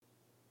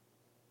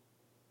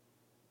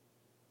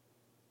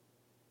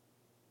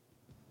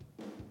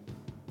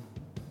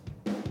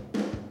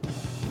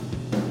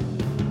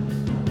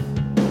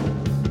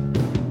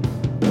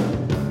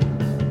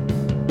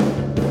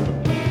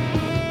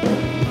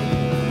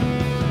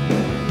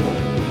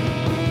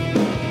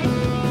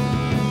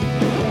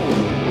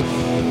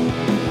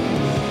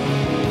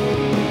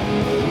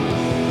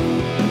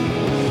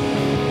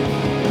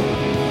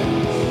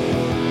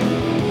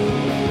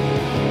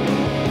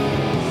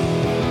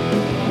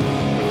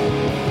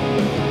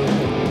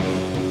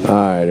All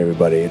right,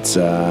 everybody. It's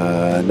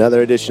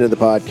another edition of the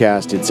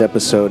podcast. It's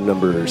episode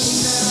number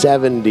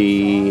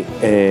 70,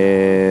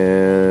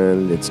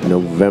 and it's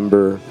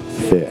November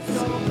 5th.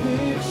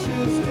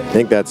 I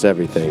think that's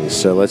everything.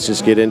 So let's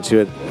just get into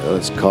it.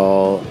 Let's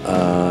call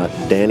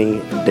Danny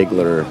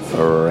Digler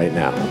right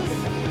now.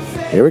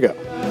 Here we go.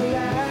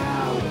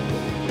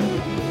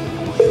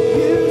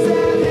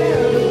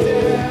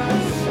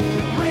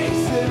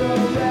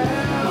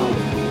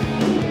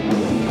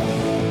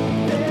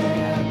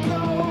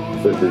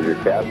 This is your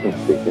captain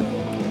speaking.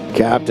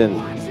 Captain.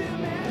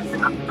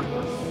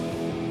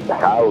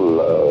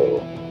 Hello.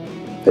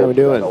 How we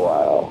doing? Been a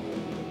while.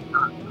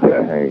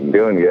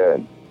 Doing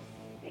good.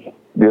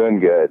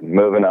 Doing good.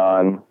 Moving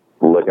on.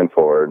 Looking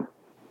forward.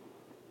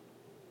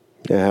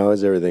 Yeah, how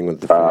is everything with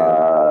the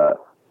family?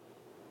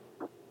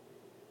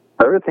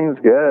 Everything's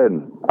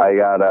good. I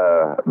got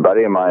a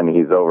buddy of mine.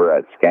 He's over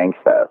at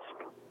Skankfest.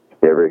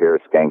 You ever hear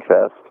of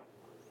Skankfest?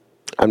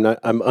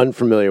 I'm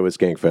unfamiliar with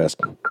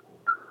Skankfest.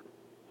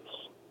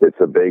 It's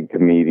a big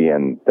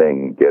comedian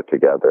thing, get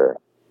together.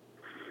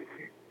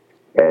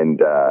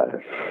 And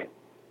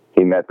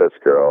he met this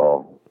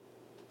girl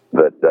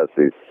that does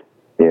these,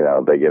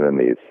 they get in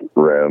these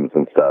rooms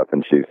and stuff,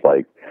 and she's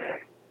like,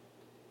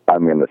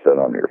 I'm going to sit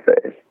on your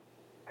face.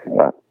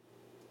 And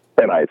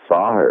I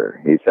saw her.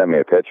 He sent me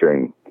a picture,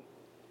 and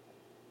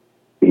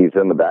he's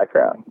in the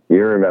background.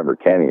 You remember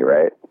Kenny,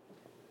 right?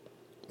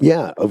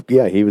 Yeah,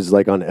 he was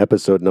like on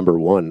episode number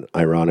 1,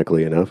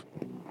 ironically enough.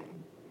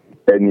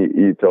 And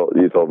you told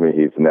me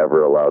he's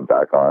never allowed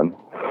back on.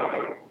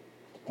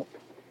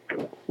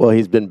 Well,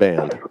 he's been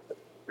banned.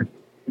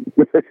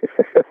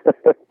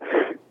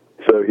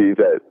 So he's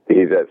at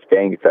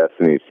Skankfest,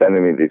 and he's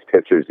sending me these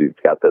pictures. He's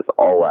got this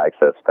all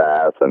access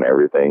pass and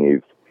everything.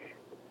 He's,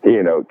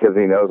 because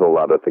he knows a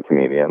lot of the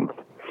comedians,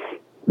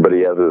 but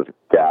he has this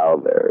gal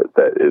there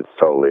that is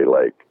totally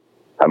like,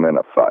 I'm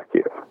gonna fuck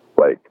you.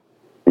 Like,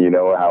 you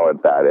know how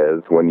that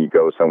is when you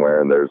go somewhere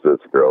and there's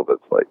this girl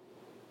that's like,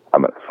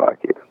 I'm gonna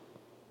fuck you.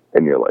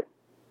 And you're like,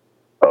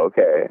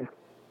 okay,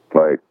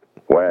 like,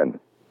 when?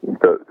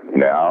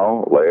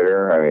 Now?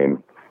 Later? I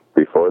mean,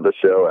 before the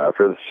show?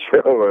 After the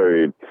show? I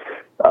mean,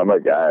 I'm a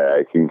guy,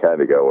 I can kind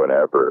of go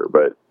whenever,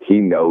 but he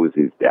knows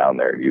he's down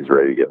there. He's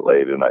ready to get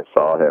laid, and I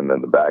saw him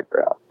in the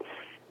background.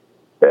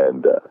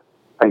 And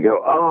I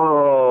go,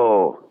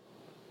 oh,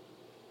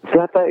 is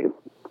that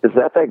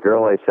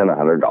girl I sent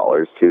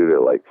 $100 to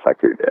like,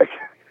 suck your dick?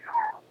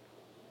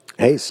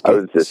 Hey,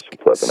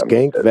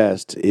 Skankfest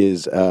Fest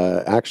is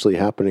actually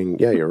happening.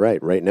 Yeah, you're right.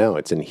 Right now,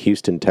 it's in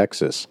Houston,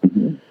 Texas,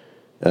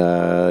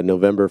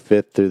 November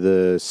 5th through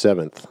the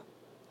 7th.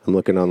 I'm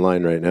looking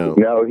online right now.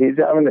 No, Kenny's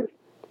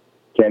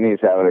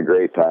having a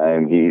great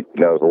time. He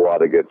knows a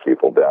lot of good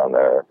people down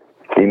there.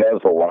 He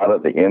knows a lot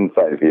of the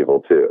inside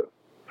people too.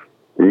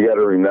 You got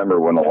to remember,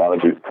 when a lot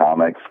of these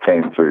comics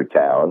came through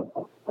town,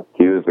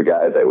 he was the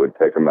guy that would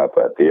pick them up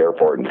at the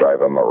airport and drive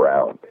them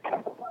around.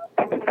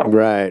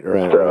 Right.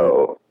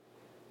 So.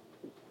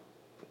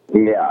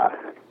 Yeah,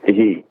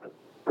 he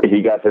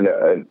got to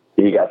know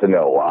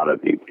a lot of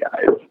these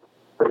guys.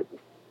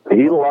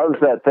 He loves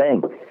that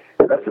thing.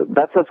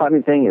 That's the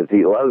funny thing, is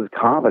he loves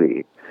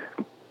comedy.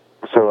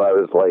 So I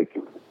was like,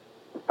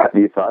 have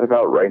you thought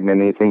about writing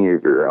anything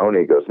of your own?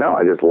 He goes, no,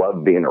 I just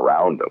love being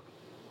around them.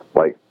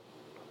 Like,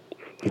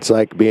 it's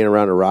like being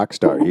around a rock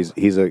star.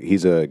 He's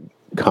a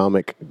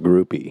comic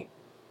groupie.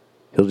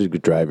 He'll just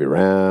drive you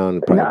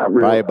around,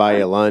 probably buy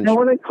you lunch. I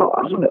wouldn't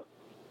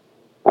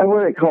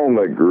call him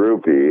a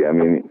groupie. I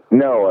mean,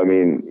 no. I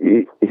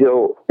mean,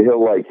 he'll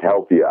like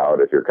help you out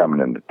if you're coming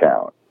into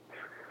town.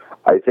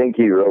 I think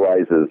he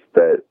realizes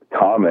that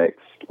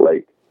comics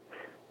like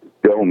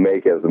don't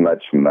make as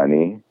much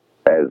money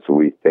as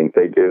we think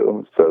they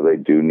do, so they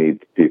do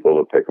need people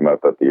to pick them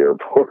up at the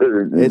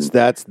airport.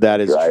 That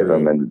is drive true.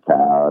 them into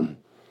town.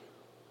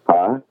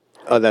 Huh?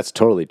 Oh, that's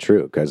totally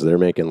true, because they're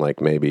making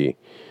like maybe,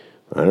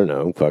 I don't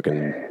know,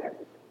 fucking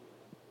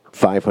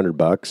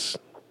 $500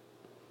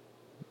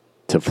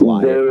 to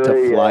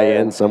fly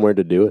in somewhere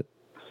to do it.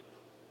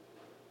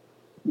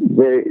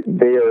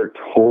 They are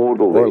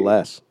totally, or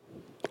less,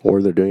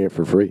 or they're doing it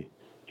for free.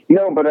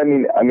 No, but I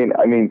mean,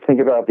 think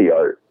about the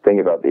art.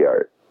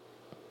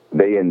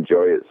 They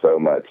enjoy it so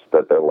much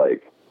that they're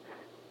like,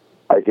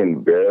 I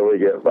can barely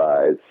get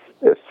by.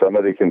 If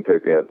somebody can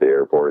pick me at the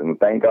airport, and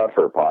thank God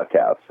for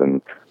podcasts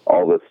and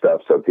all this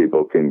stuff, so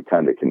people can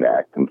kind of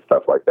connect and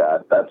stuff like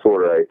that. That's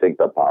where I think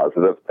the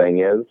positive thing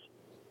is.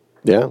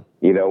 Yeah.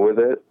 With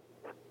it.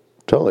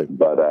 Totally.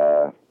 But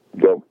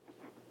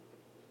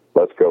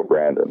let's go,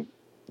 Brandon.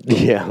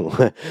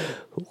 Yeah.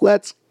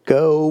 Let's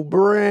go,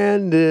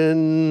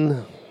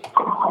 Brandon.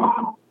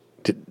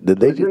 Did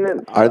they?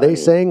 Are they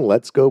saying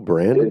 "Let's go,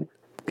 Brandon"?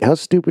 How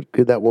stupid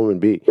could that woman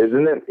be?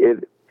 Isn't it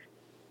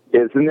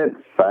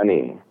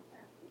funny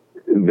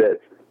that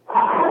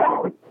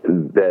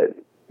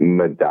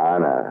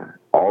Madonna,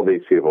 all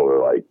these people are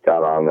like,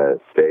 got on the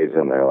stage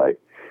and they're like,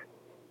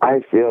 I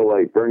feel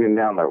like burning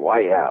down their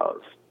White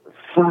House.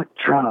 Fuck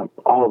Trump.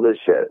 All this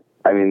shit.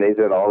 I mean, they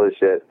said all this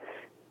shit.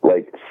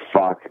 like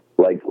fuck,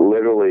 like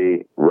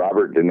literally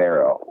Robert De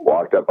Niro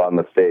walked up on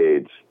the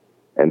stage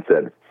and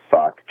said,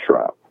 fuck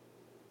Trump.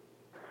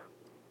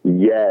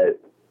 Yet,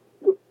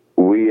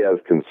 we as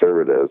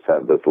conservatives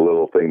have this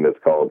little thing that's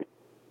called,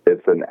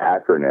 it's an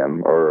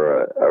acronym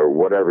or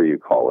whatever you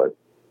call it.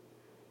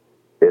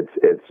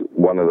 It's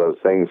one of those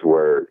things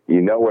where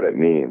you know what it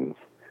means,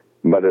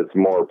 but it's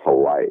more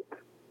polite.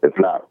 It's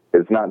not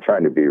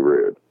trying to be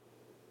rude.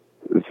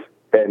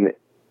 And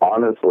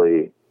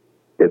honestly,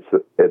 it's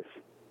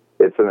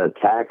an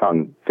attack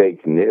on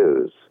fake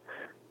news,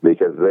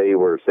 because they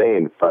were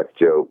saying fuck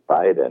Joe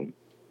Biden,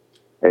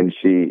 and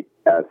she,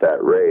 at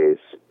that race,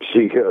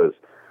 she goes,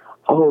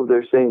 oh,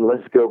 they're saying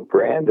let's go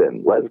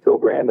Brandon, let's go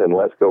Brandon,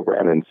 let's go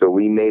Brandon. So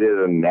we made it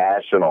a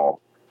national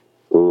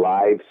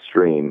live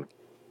stream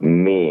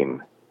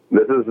meme.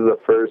 This is the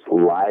first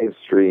live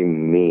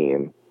stream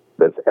meme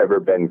that's ever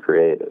been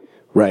created.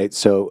 Right.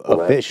 So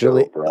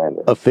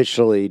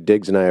officially,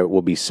 Diggs and I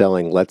will be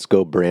selling Let's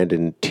Go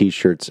Brandon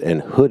t-shirts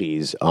and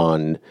hoodies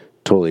on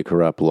Totally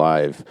Corrupt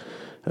Live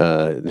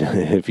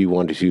if you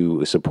want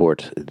to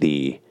support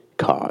the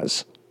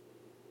cause.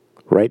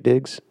 Right,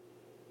 Diggs?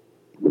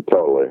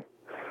 Totally.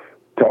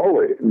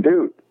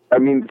 Dude, I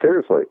mean,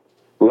 seriously,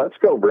 Let's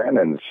Go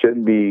Brandon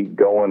should be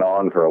going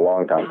on for a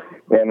long time.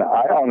 And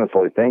I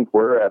honestly think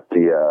we're at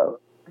the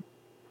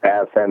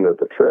ass end of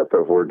the trip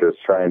if we're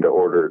just trying to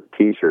order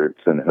T-shirts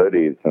and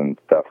hoodies and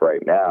stuff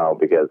right now,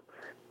 because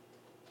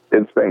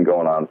it's been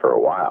going on for a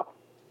while.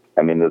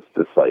 I mean, it's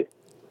just like...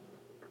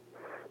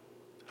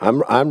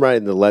 I'm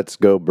riding the Let's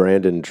Go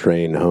Brandon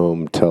train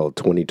home till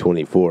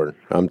 2024.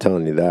 I'm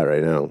telling you that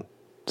right now.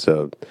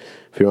 So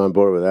if you're on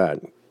board with that,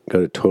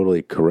 go to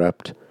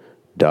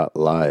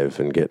totallycorrupt.live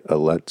and get a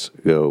Let's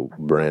Go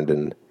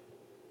Brandon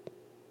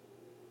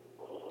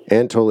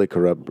and Totally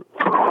Corrupt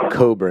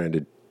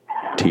co-branded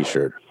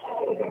t-shirt.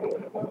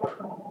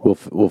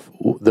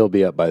 They'll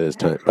be up by this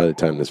time. By the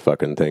time this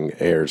fucking thing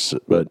airs,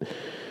 but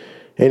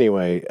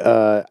anyway,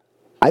 I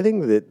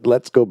think that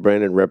Let's Go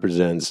Brandon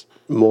represents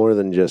more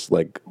than just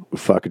like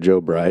fuck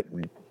Joe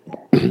Biden,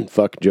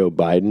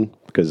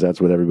 because that's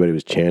what everybody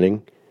was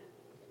chanting.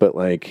 But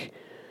like,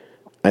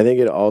 I think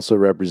it also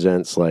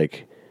represents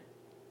like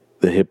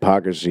the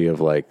hypocrisy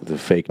of like the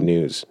fake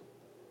news.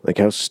 Like,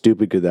 how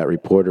stupid could that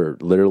reporter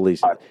literally?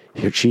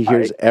 She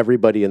hears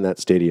everybody in that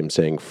stadium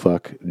saying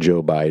 "fuck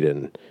Joe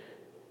Biden,"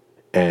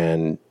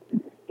 and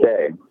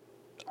they're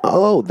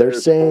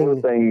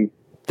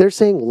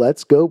saying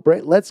 "Let's go,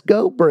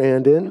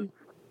 Brandon."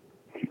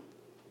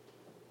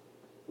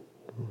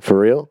 For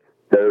real?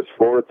 There's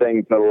 4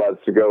 things that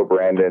Let's Go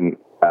Brandon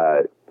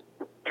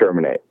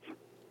terminates.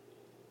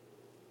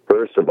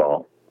 First of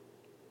all,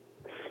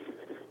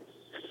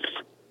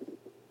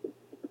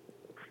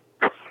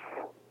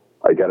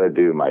 I got to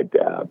do my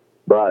dab.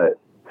 But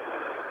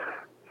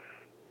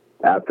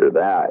after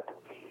that,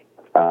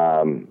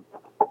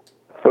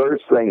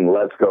 first thing,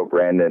 Let's Go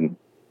Brandon,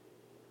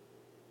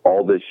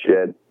 all this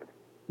shit,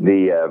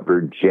 the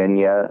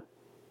Virginia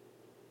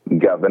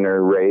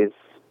governor race,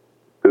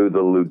 who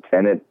the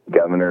lieutenant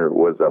governor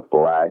was a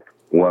black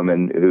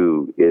woman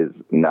who is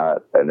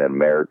not an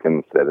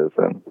American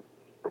citizen.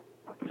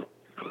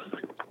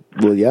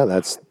 Well, yeah,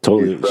 that's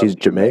totally... She's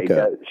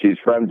Jamaica. She's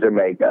from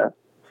Jamaica.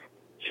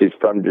 She's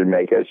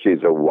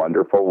a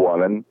wonderful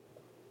woman.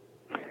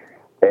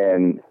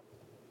 And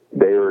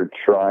they were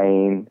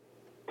trying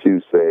to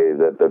say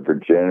that the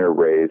Virginia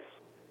race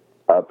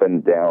up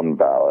and down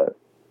ballot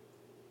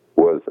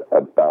was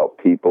about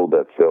people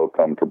that feel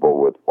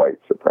comfortable with white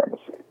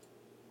supremacy.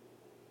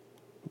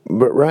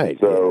 But right.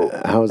 So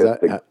how is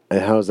that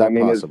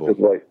possible? It's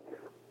like,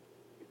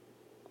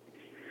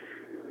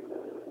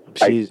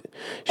 she's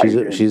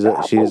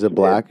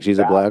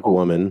a black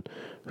woman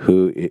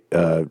who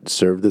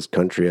served this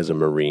country as a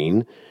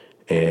Marine,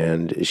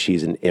 and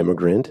she's an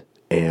immigrant,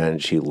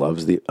 and she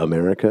loves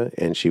America,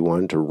 and she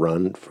wanted to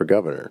run for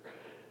governor.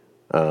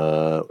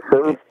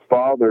 Her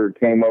father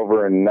came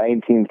over in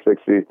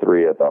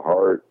 1963 at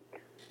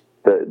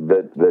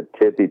the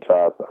tippy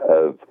top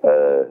of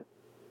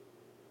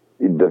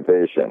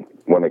division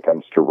when it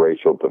comes to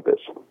racial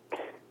division.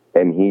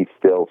 And he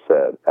still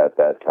said at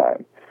that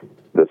time,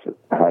 this is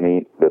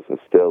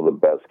still the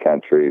best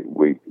country.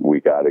 We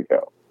got to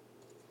go.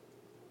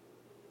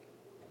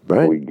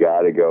 Right. We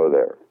got to go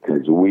there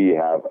because we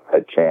have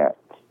a chance.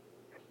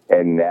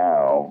 And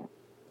now,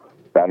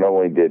 not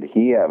only did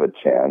he have a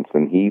chance,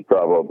 and he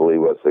probably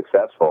was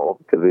successful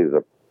because he's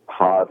a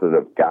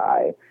positive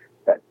guy.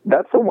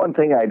 That's the one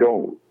thing I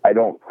don't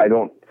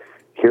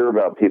hear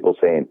about people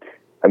saying.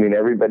 I mean,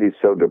 everybody's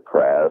so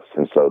depressed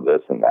and so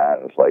this and that.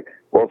 And it's like,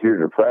 well, if you're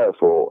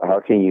depressed, well, how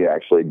can you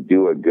actually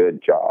do a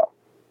good job?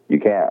 You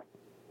can't.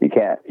 You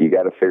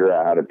got to figure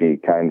out how to be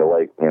kind of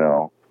like,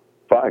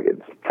 fuck,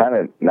 it's kind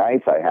of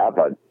nice I have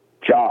a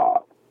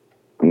job.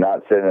 I'm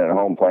not sitting at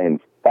home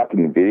playing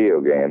fucking video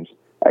games.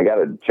 I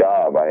got a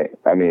job.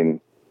 I mean,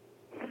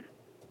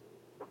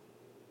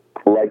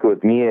 like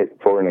with me,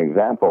 for an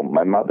example,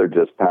 my mother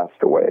just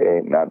passed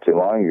away not too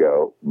long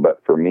ago,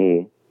 but for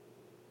me,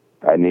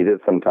 I needed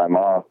some time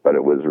off, but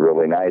it was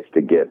really nice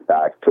to get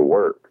back to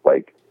work.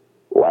 Like,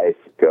 life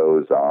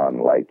goes on.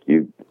 Like,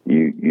 you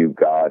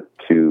got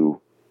to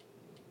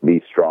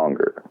be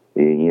stronger.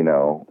 You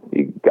know,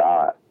 you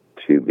got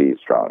to be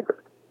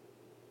stronger.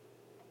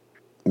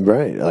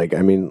 Right. Like,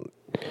 I mean,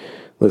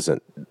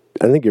 listen,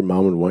 I think your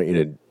mom would want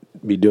you to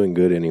be doing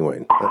good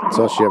anyway. That's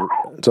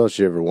all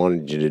she ever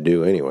wanted you to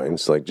do anyway.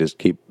 It's like, just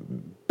keep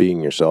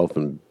being yourself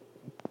and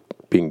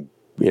being,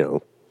 you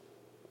know,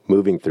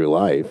 moving through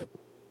life.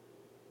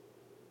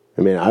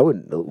 I mean, I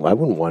wouldn't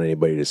want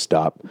anybody to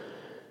stop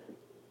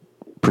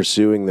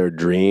pursuing their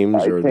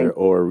dreams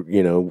or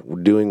you know,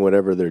 doing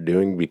whatever they're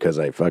doing because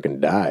I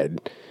fucking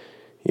died.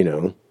 You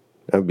know,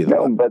 that'd be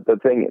but the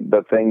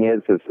thing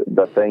is,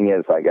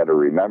 I got to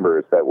remember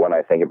is that when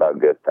I think about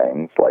good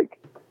things, like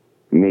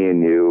me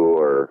and you,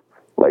 or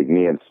like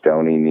me and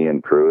Stoney, me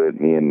and Pruitt,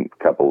 me and a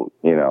couple,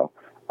 you know,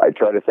 I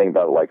try to think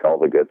about like all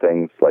the good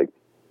things, like,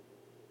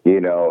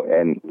 you know,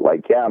 and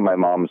like, yeah, my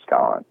mom's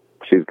gone,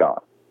 she's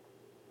gone,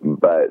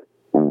 but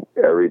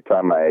every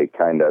time I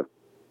kind of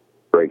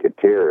break a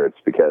tear, it's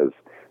because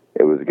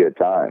it was good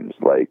times.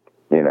 Like,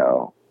 you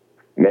know,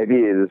 maybe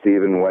it's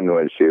even when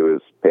she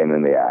was pain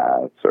in the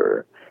ass,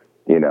 or,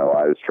 you know,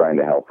 I was trying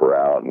to help her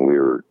out and we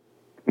were,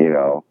 you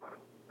know,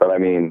 but I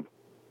mean,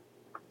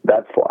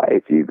 that's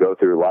life. You go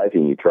through life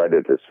and you try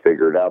to just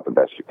figure it out the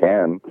best you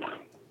can.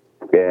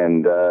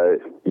 And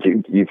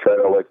you try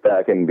to look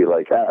back and be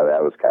like, ah,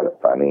 that was kind of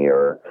funny,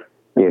 or,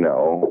 you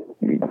know,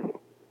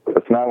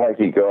 it's not like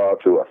you go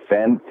out to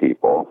offend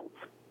people.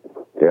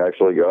 You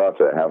actually go out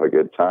to have a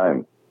good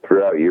time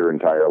throughout your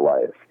entire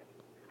life.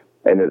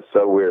 And it's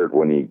so weird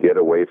when you get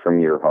away from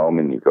your home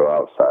and you go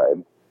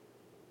outside,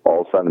 all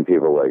of a sudden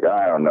people are like,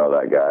 I don't know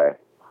that guy.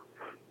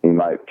 He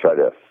might try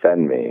to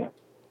offend me.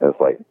 It's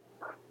like,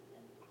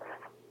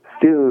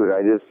 dude,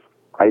 I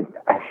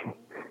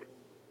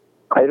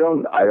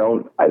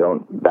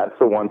don't, that's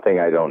the one thing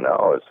I don't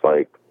know. It's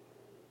like,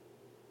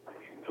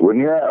 when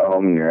you're at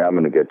home and you're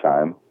having a good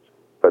time,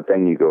 but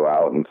then you go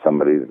out and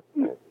somebody's,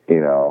 you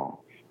know,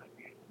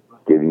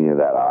 giving you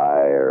that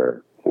eye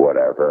or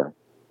whatever.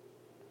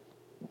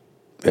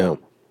 Yeah.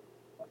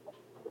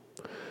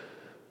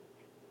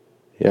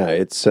 Yeah,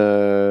 it's,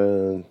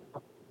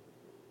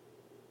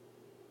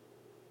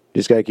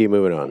 just gotta keep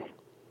moving on.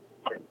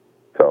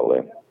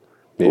 Totally.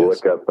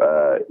 Yes. Look up,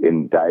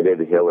 indicted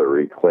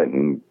Hillary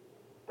Clinton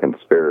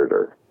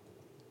conspirator.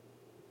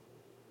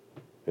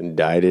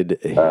 Indicted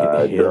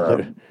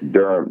Hillary.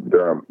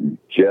 Durham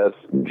just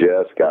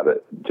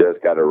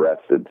got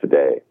arrested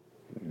today.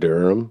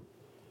 Durham?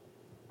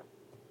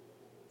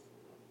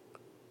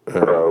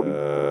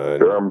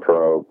 Durham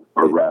probe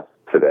arrest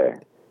today.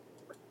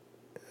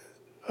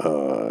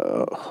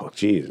 Oh,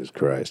 Jesus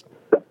Christ.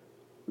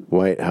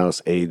 White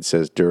House aide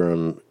says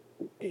Durham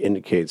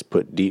indicates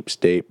put deep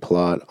state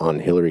plot on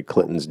Hillary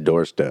Clinton's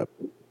doorstep.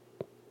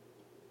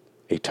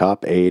 A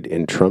top aide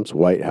in Trump's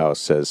White House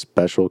says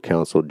special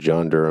counsel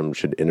John Durham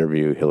should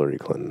interview Hillary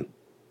Clinton.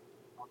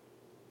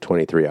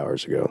 23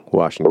 hours ago.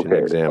 Washington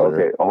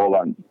Examiner. Okay, hold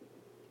on.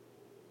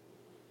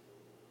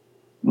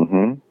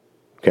 Mm-hmm.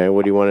 Okay,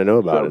 what do you want to know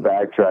about it?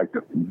 Backtrack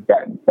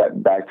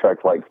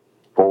like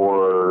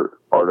 4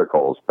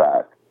 articles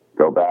back.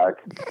 Go back.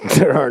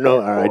 There are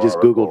no, I just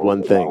Googled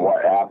one thing.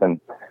 What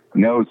happened?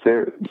 No,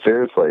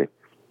 seriously.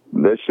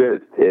 This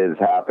shit is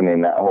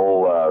happening. That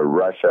whole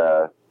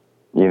Russia,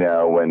 you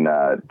know, when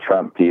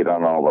Trump peed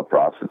on all the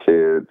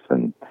prostitutes,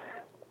 and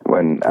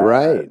when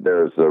right.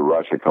 There's a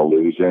Russia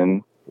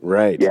collusion.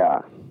 Right.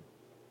 Yeah.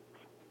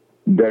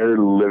 They're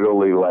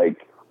literally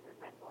like,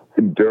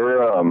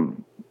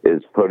 Durham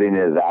is putting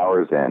his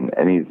hours in,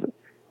 and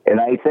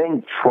I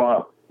think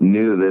Trump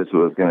knew this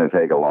was going to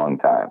take a long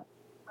time.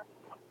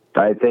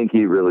 I think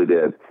he really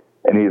did.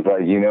 And he's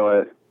like, you know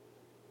what?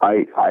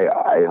 I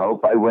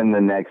hope I win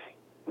the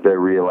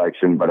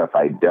re-election, but if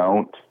I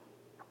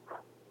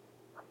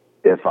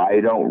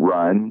don't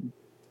run,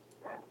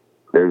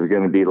 there's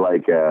going to be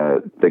like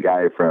the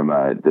guy from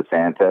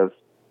DeSantis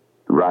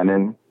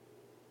running,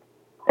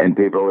 and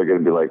people are going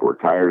to be like, we're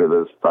tired of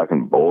this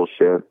fucking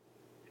bullshit.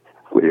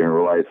 We didn't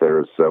realize there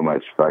was so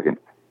much fucking...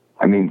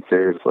 I mean,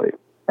 seriously,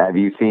 have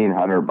you seen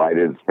Hunter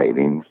Biden's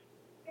paintings?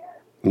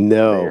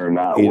 No. They are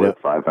not worth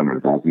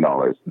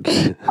 $500,000.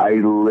 I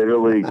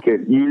literally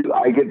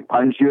I could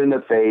punch you in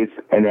the face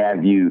and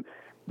have you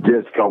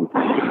just go,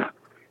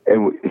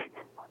 and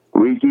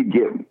we could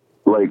get,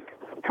 like,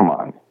 come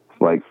on,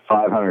 like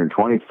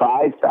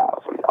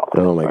 $525,000.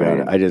 Oh my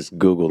God. I just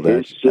Googled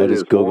that. I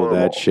just Googled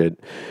that shit.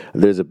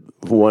 There's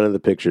one of the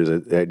pictures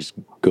I just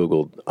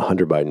Googled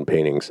Hunter Biden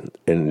paintings,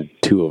 and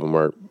 2 of them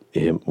are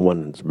him.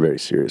 One's a very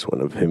serious one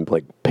of him,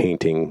 like,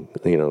 painting,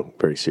 you know,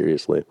 very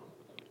seriously.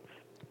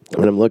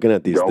 And I'm looking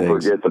at these things.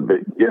 Don't forget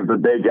give the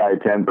big guy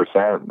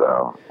 10%,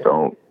 though.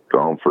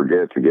 Don't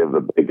forget to give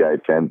the big guy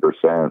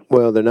 10%.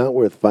 Well, they're not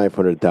worth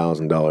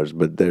 $500,000,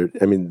 but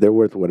they're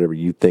worth whatever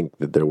you think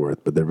that they're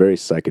worth, but they're very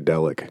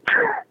psychedelic.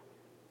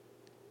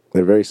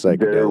 They're very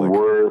psychedelic. They're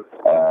worth,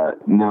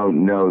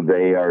 no,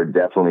 they are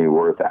definitely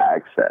worth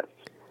access.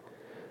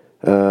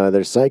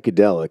 They're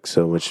psychedelic,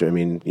 so much. I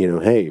mean,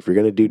 hey, if you're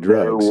gonna do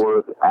drugs, they're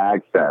worth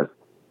access.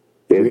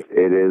 It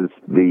is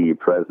the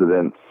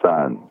president's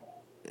son.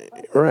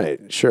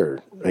 Right? Sure,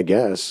 I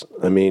guess.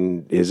 I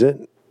mean, is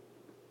it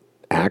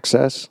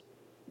access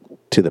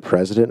to the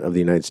president of the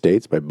United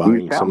States by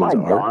buying someone's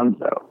art?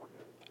 Gonzo.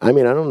 I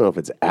mean, I don't know if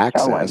it's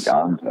access.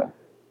 Gonzo.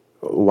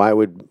 Why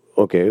would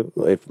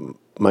if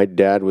my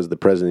dad was the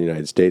president of the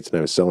United States and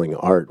I was selling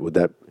art, would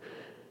that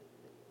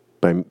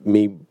by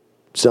me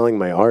selling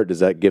my art, does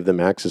that give them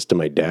access to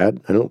my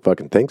dad? I don't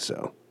fucking think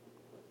so.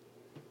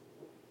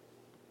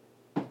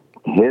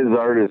 His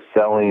art is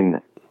selling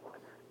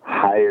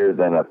higher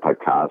than a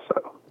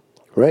Picasso.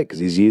 Right, because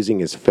he's using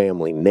his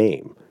family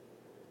name.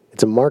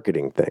 It's a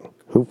marketing thing.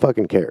 Who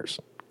fucking cares?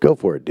 Go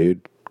for it,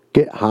 dude.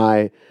 Get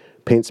high,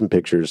 paint some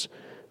pictures,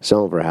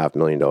 sell them for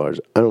 $500,000.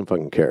 I don't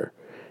fucking care.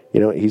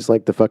 He's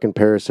like the fucking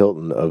Paris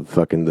Hilton of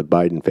fucking the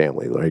Biden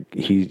family. Like,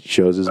 he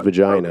shows his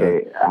vagina.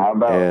 Okay, how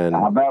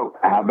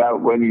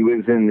about when he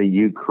was in the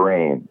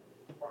Ukraine?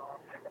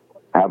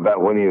 How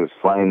about when he was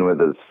flying with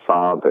his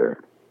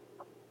father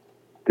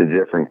to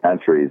different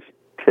countries,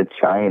 to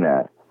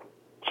China?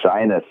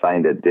 China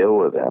signed a deal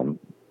with him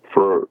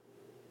for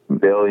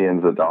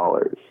billions of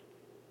dollars.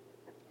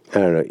 I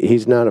don't know.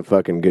 He's not a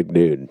fucking good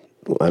dude.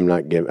 I'm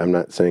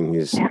not saying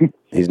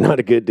he's not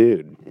a good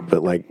dude,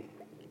 but like,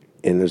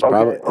 and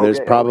there's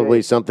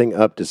probably something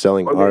up to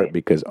selling art,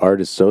 because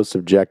art is so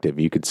subjective.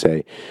 You could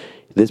say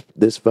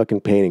this fucking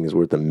painting is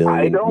worth $1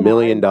 million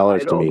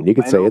to me, and you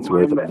could say it's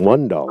worth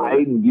 $1.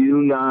 I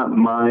do not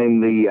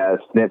mind the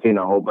sniffing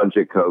a whole bunch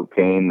of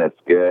cocaine. That's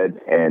good,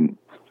 and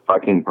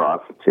fucking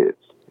prostitutes.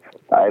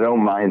 I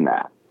don't mind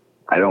that.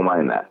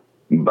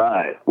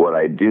 But what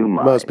I do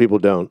mind, most people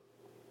don't,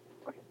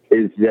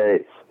 is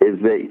that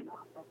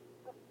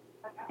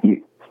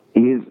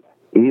he's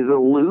a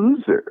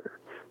loser,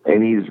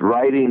 and he's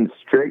riding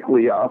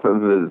strictly off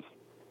of his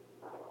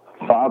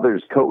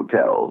father's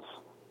coattails.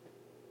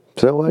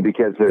 So what?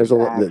 Because there's a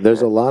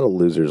lot of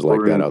losers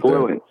like that out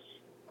there.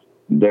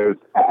 There's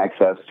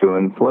access to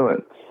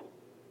influence.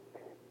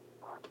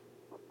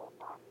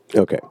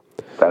 Okay.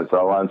 That's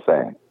all I'm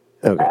saying.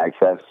 Okay.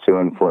 Access to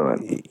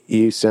influence.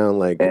 You sound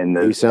like a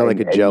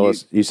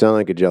jealous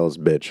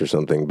bitch or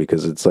something,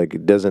 because it's like,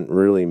 it doesn't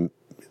really,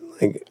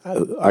 like,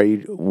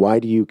 why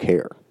do you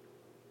care?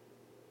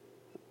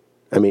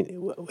 I mean,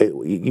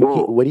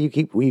 what do you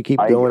keep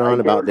going on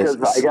about this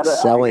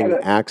selling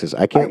access?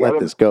 I can't let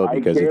this go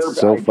because it's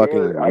so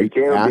fucking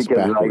ass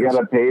backwards. I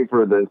gotta pay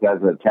for this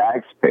as a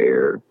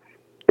taxpayer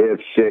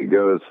if shit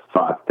goes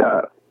fucked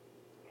up.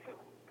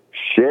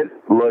 Shit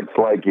looks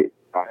like it.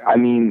 I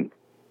mean,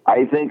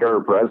 I think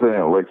our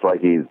president looks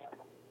like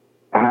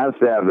has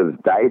to have his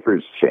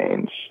diapers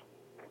changed.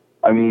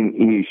 I mean,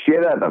 he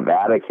shit at the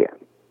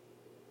Vatican.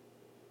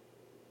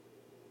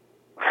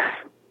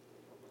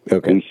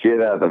 Okay. He shit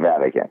at the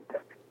Vatican.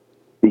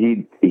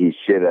 He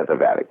shit at the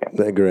Vatican.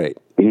 That's great.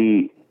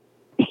 He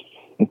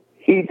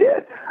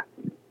did.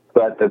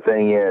 But the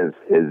thing is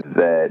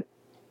that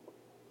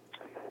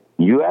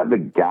you have a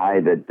guy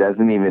that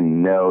doesn't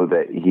even know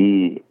that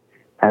he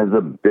has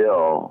a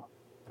bill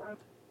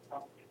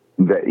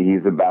that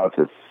he's about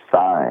to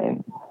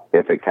sign,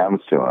 if it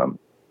comes to him,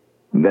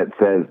 that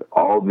says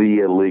all the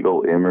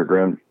illegal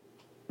immigrants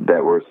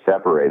that were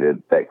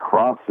separated, that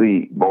crossed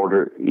the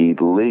border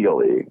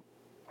illegally,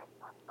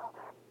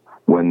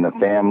 when the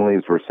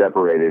families were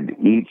separated,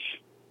 each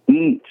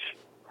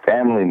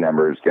family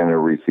member is going to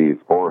receive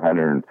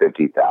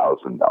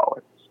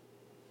 $450,000.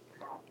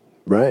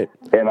 Right.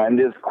 And I'm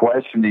just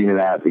questioning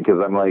that, because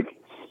I'm like,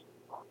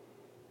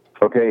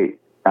 okay,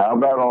 how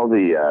about all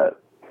the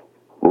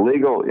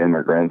legal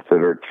immigrants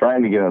that are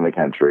trying to get in the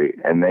country,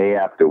 and they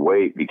have to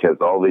wait because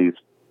all these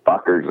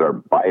fuckers are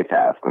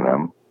bypassing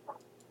them,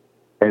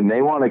 and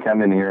they want to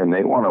come in here and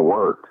they want to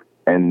work,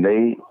 and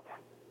they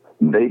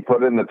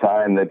put in the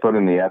time, they put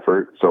in the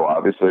effort, so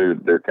obviously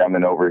they're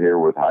coming over here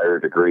with higher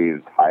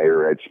degrees,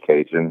 higher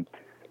education,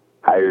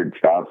 higher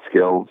job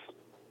skills.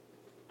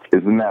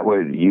 Isn't that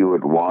what you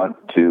would want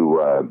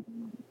to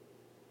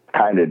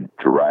kind of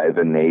drive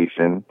a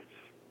nation?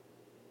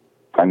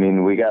 I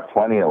mean, we got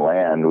plenty of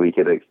land. We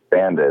could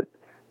expand it.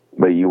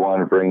 But you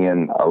want to bring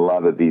in a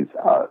lot of these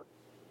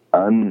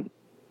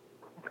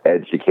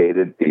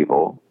uneducated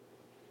people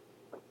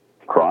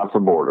cross the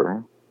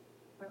border,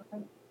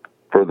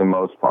 for the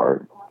most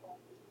part.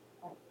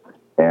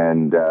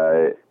 And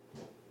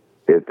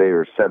if they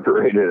were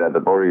separated at the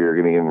border, you're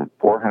going to give them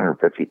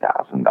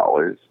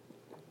 $450,000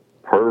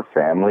 per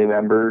family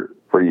member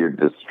for your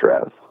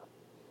distress.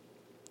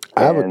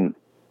 And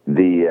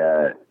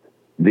the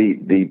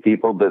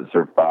people that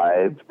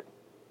survived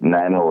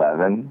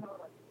 9/11,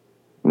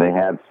 they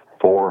had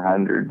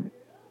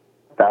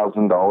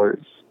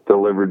 $400,000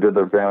 delivered to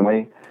their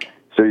family.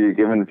 So you're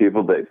giving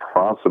people that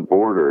cross the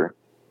border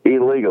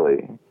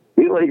illegally,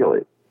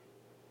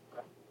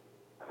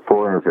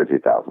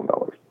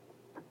 $450,000.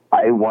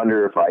 I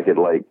wonder if I could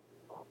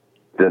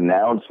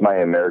denounce my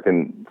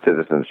American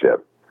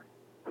citizenship,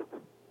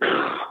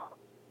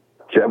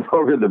 jump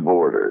over the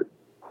border,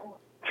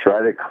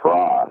 try to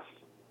cross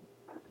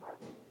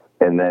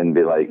and then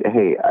be like,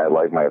 hey, I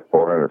like my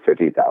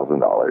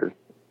 $450,000.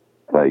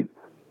 Like,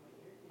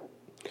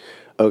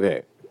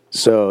 okay.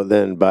 So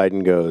then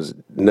Biden goes,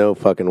 no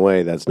fucking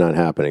way, that's not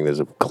happening. There's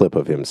a clip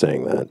of him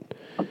saying that.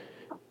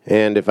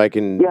 And if I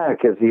can... yeah,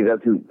 because he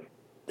doesn't...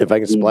 If I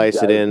can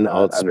splice it in,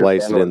 I'll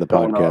splice it in the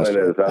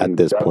podcast at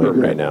this point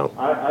right now.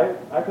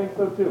 I think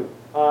so too.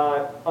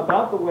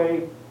 About the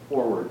way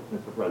forward,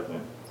 Mr.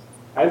 President,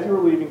 as you were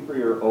leaving for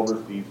your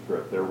overseas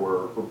trip, there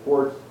were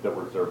reports that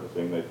were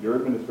surfacing that your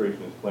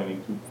administration is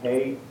planning to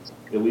pay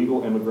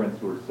illegal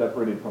immigrants who are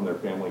separated from their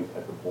families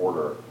at the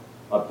border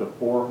up to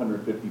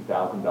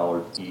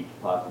 $450,000 each,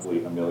 possibly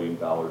 $1 million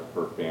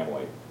per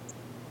family.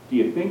 Do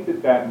you think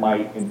that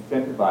might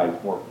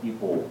incentivize more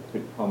people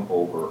to come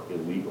over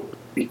illegally?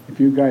 If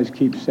you guys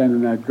keep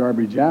sending that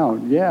garbage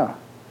out, yeah,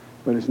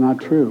 but it's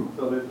not true.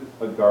 So this is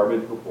a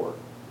garbage report.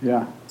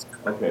 Yeah.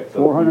 Okay.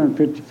 So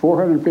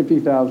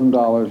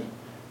 $450,000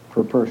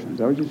 per person. Is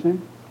that what you're saying?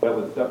 That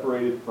was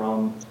separated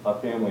from a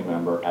family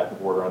member at the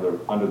border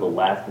under the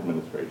last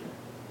administration.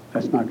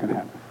 That's not going to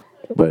happen.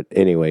 But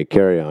anyway,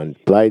 carry on.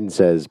 Biden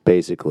says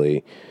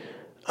basically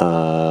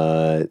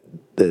that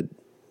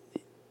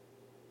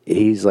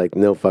he's like,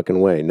 no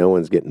fucking way. No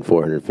one's getting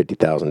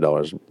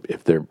 $450,000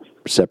 if they're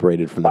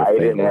separated from their family.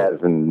 Biden has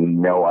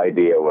no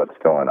idea what's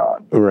going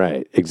on.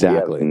 Right,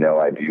 exactly. He has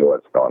no idea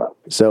what's going on.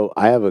 So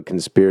I have a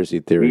conspiracy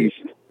theory.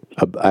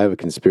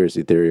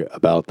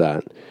 About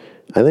that.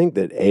 I think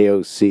that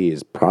AOC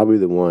is probably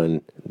the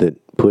one that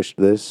pushed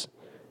this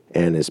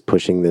and is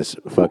pushing this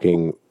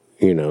fucking,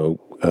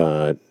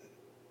 the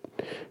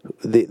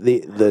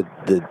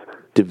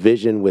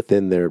division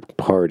within their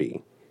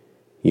party.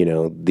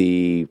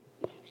 The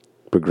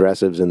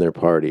progressives in their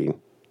party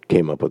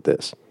came up with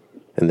this,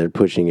 and they're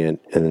pushing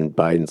it, and then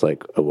Biden's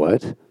like, a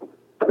what?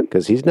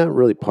 Because he's not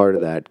really part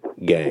of that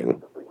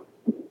gang.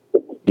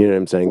 You know what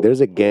I'm saying?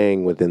 There's a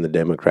gang within the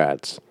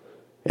Democrats,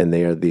 and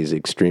they are these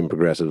extreme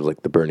progressives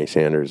like the Bernie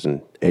Sanders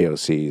and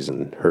AOCs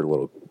and her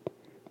little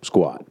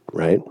squad,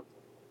 right?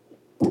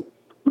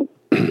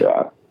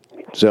 Yeah.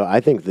 So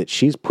I think that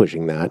she's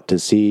pushing that to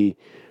see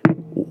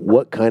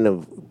what kind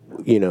of,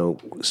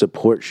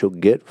 support she'll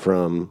get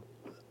from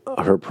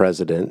her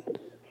president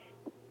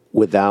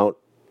without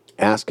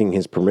asking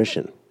his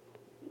permission.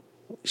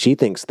 She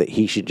thinks that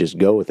he should just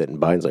go with it, and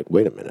Biden's like,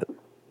 wait a minute.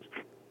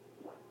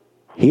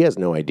 He has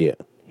no idea.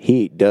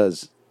 He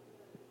is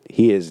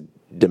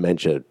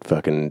dementia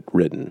fucking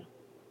ridden.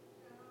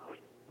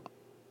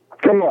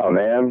 Come on,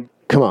 man.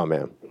 Come on,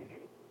 man.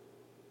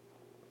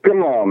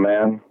 Come on,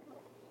 man.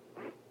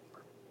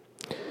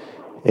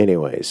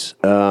 Anyways,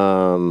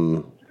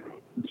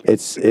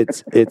 it's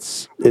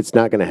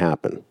not going to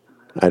happen.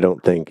 I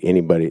don't think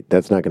anybody.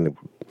 That's not going to.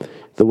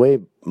 The way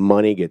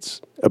money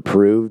gets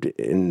approved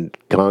in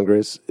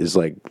Congress is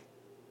like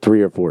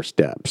 3 or 4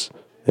 steps,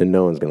 and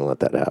no one's going to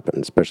let that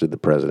happen. Especially the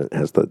president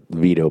has the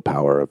veto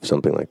power of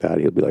something like that.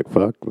 He'll be like,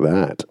 "Fuck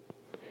that."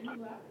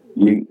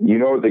 You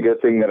know the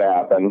good thing that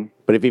happened.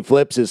 But if he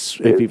flips his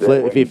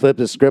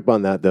script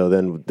on that though,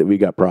 then we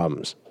got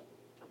problems.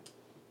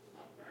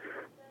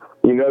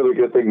 You know the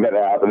good thing that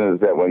happened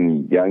is that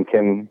when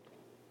Youngkin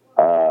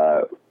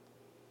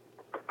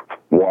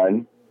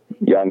won,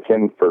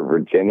 Youngkin for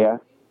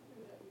Virginia.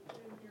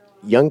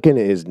 Youngkin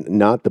is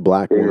not the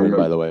black woman,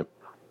 by the way.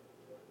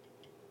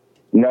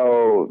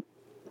 No,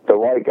 the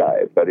white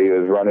guy, but he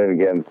was running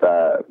against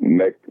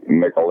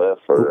Micallef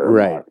or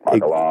right.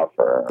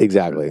 Or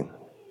exactly.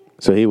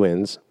 So he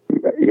wins.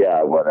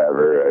 Yeah,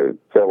 whatever. I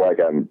feel like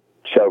I'm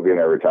choking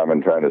every time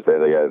I'm trying to say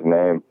the guy's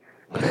name.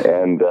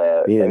 And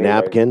you need a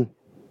napkin.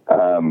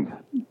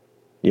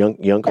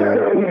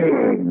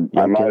 Youngkin.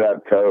 I might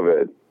have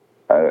COVID.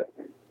 I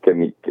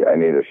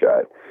need a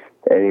shot.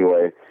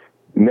 Anyway,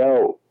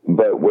 no,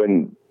 but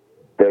when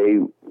they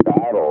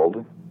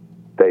battled,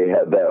 they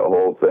had that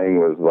whole thing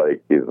was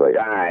like, he's like,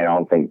 I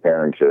don't think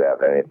parents should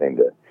have anything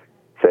to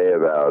say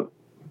about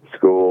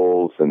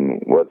schools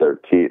and what they're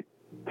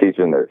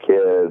teaching their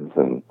kids.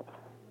 And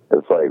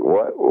it's like,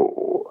 what?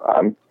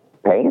 I'm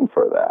paying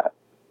for that.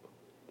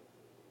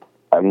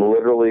 I'm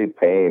literally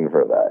paying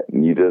for that.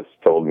 And you just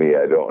told me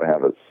I don't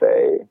have a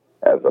say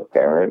as a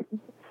parent.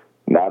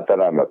 Not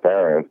that I'm a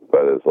parent,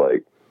 but it's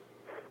like,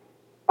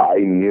 I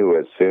knew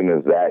as soon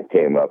as that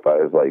came up, I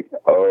was like,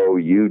 oh,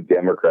 you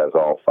Democrats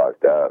all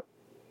fucked up.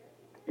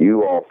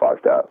 You all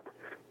fucked up.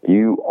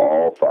 You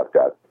all fucked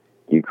up.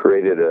 You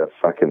created a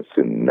fucking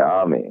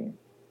tsunami.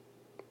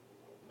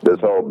 This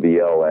whole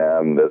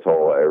BLM, this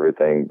whole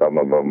everything, boom,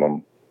 boom, boom,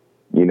 boom.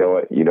 You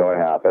know what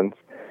happens?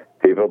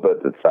 People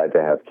that decide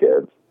to have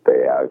kids,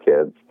 they have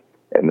kids,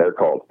 and they're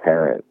called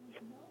parents.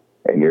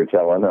 And you're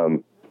telling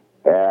them,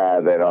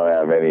 they don't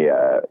have any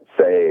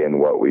say in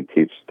what we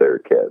teach their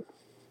kids.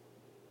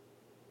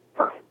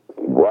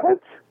 What?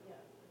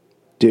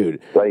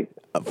 Dude, like,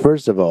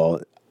 first of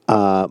all,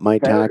 my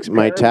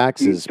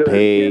taxes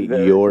pay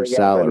your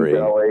salary.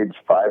 Until age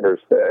 5 or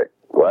 6.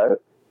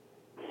 What?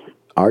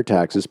 Our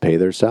taxes pay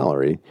their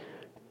salary,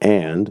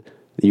 and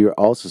you're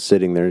also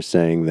sitting there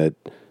saying that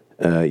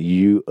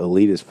you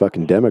elitist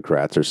fucking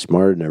Democrats are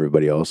smarter than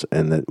everybody else,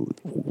 and that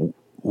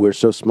we're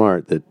so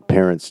smart that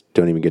parents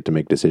don't even get to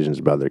make decisions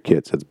about their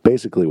kids. That's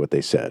basically what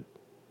they said.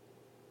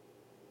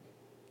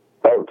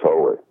 Oh,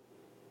 totally.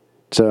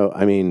 So,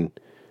 I mean,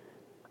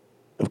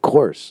 of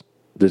course,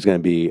 there's going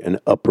to be an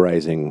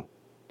uprising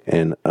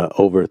and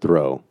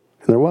overthrow,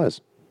 and there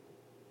was.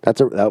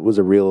 That was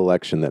a real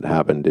election that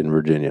happened in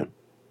Virginia,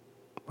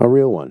 a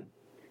real one.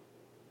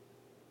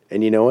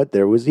 And you know what?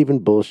 There was even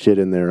bullshit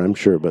in there, I'm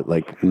sure, but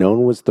like no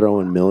one was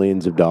throwing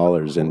millions of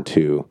dollars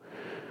into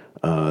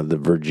the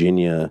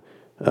Virginia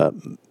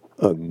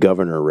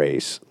governor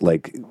race.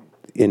 Like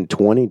in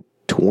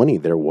 2020,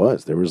 there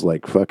was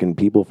like fucking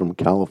people from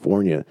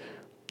California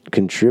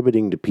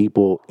contributing to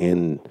people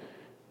in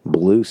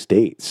blue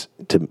states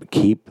to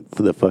keep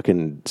the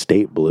fucking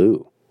state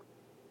blue.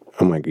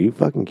 I'm like, are you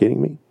fucking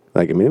kidding me?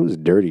 Like, I mean, it was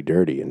dirty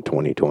in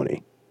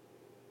 2020.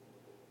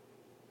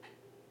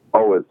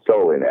 Oh, it's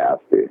totally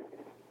nasty.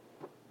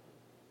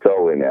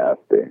 Totally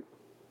nasty.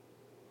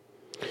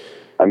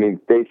 I mean,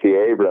 Stacey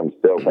Abrams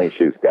still thinks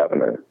she's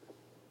governor.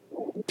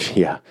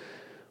 Yeah.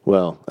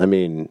 Well, I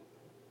mean,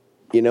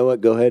 you know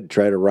what? Go ahead,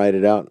 try to write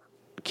it out.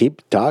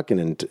 Keep talking,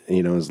 and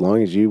as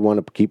long as you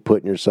want to keep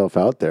putting yourself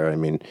out there. I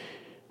mean,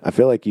 I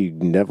feel like you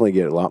can definitely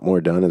get a lot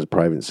more done as a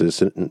private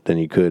citizen than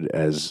you could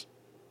as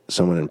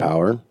someone in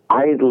power.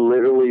 I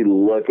literally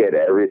look at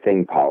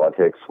everything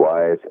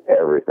politics-wise,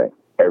 everything.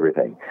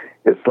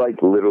 It's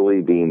like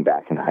literally being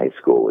back in high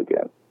school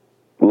again.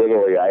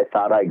 Literally, I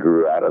thought I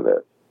grew out of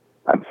it.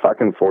 I'm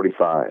fucking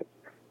 45,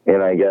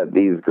 and I got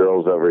these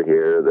girls over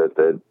here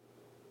that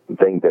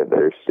think that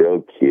they're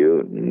still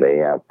cute and they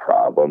have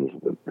problems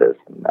with this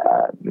and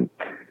that.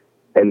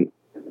 And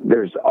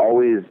there's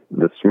always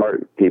the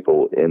smart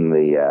people in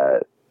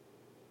the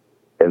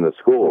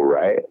school,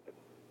 right?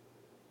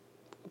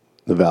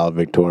 The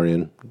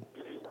valedictorian.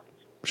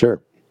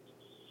 Sure.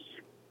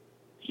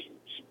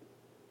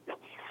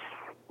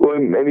 Well,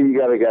 maybe you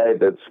got a guy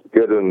that's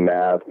good in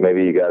math.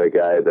 Maybe you got a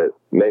guy that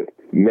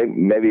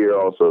maybe you're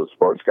also a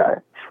sports guy,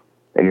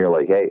 and you're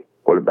like, hey,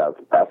 what about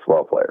the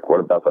basketball player? What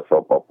about the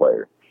football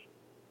player?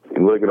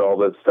 You look at all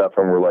this stuff,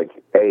 and we're like,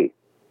 hey,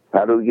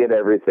 how do we get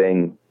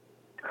everybody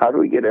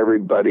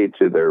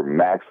to their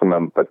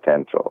maximum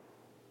potential?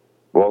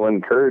 We'll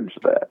encourage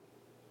that.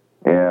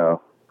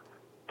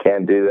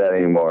 Can't do that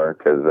anymore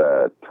because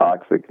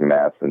toxic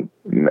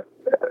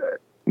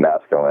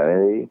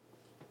masculinity.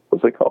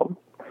 What's it called?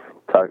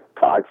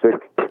 Toxic.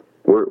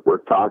 We're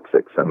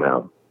toxic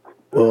somehow.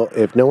 Well,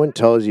 if no one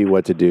tells you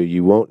what to do,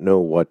 you won't know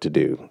what to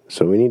do.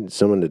 So we need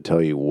someone to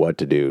tell you what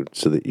to do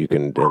so that you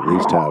can at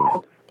least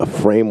have a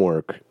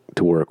framework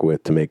to work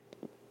with to make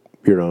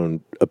your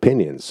own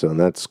opinions. So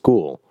that's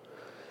cool.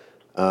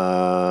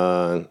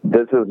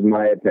 This is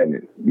my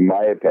opinion.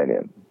 My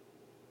opinion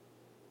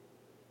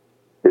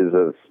is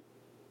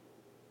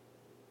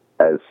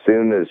as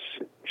soon as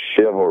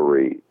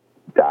chivalry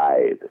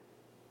died,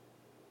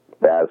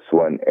 that's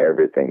when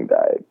everything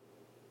died.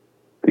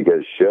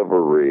 Because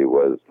chivalry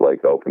was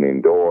like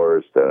opening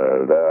doors,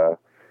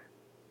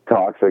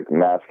 toxic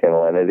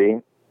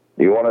masculinity.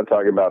 You want to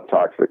talk about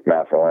toxic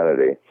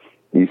masculinity?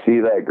 You see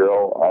that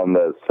girl on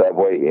the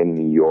subway in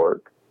New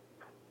York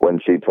when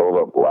she told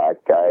a black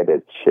guy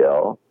to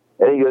chill,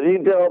 and he goes,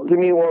 "You tell it to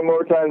me one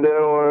more time,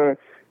 don't."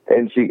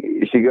 And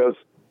she goes,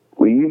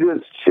 "Will you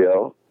just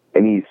chill?"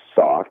 And he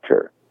socked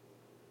her.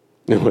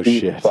 Oh,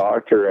 he shit.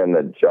 socked her in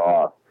the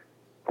jaw.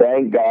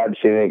 Thank God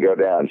she didn't go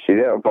down. She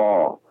didn't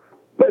fall.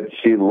 But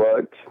she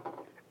looked,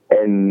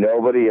 and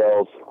nobody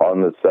else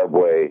on the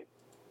subway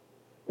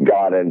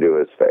got into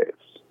his face.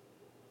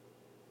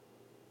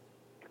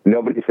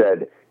 Nobody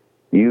said,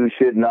 you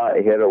should not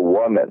hit a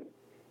woman.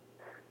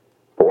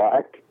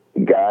 Black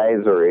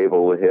guys are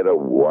able to hit a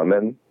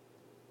woman,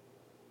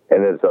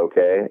 and it's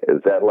okay.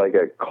 Is that like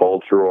a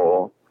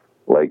cultural,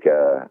 like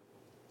a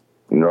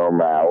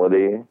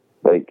normality?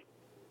 Like,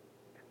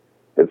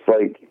 it's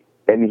like,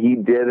 and he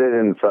did it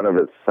in front of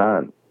his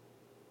son.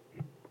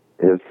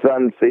 His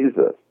son sees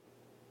this.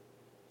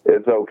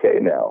 It's okay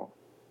now.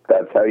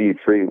 That's how you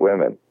treat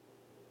women.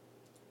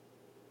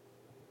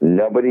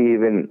 Nobody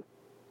even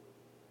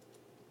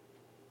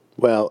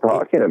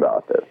talking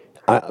about this.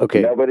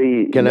 Okay.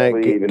 Can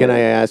I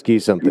ask you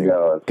something?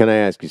 Can I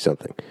ask you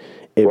something?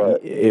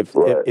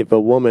 If a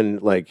woman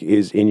like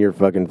is in your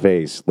fucking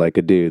face like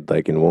a dude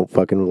like and won't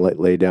fucking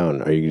lay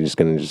down, are you just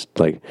gonna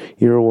like,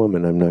 you're a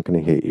woman, I'm not gonna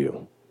hit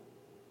you?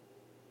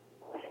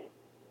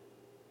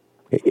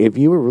 If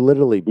you were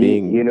literally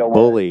being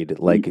bullied,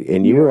 like,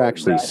 and you were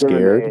actually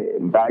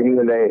scared back in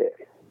the day,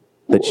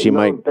 that she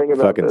might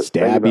fucking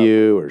stab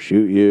you or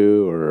shoot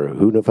you or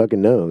who the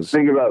fucking knows.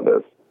 Think about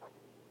this.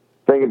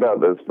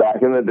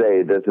 Back in the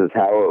day, this is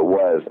how it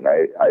was. And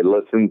I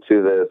listened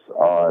to this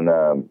on,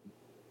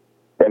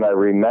 and I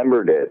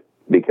remembered it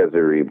because it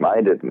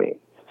reminded me.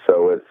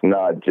 So it's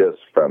not just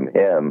from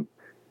him,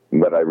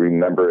 but I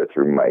remember it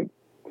through my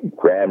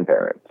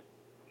grandparents.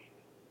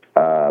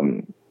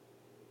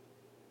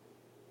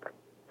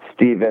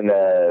 Stephen,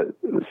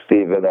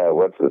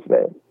 what's his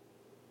name?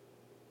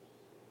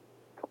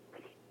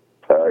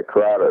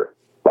 Crowder.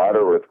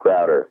 Louderworth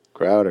Crowder.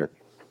 Crowder.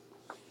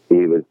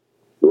 He was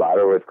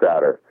Louderworth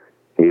Crowder.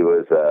 He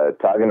was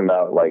talking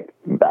about, like,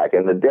 back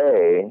in the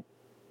day,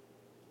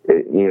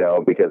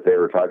 because they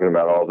were talking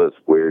about all this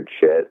weird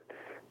shit.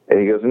 And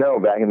he goes, no,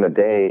 back in the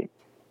day,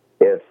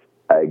 if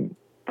a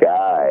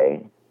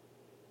guy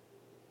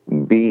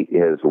beat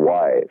his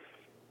wife,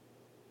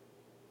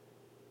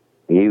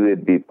 he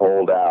would be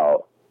pulled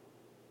out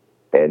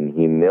and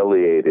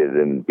humiliated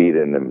and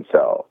beaten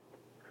himself.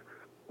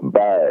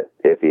 But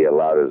if he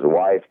allowed his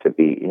wife to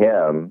beat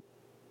him,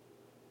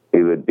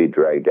 he would be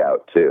dragged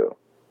out too.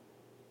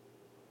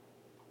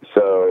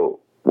 So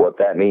what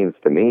that means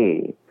to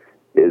me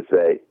is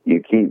that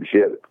you keep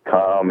shit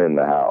calm in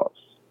the house.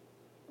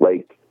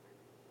 Like,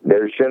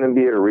 there shouldn't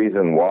be a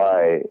reason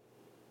why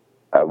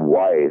a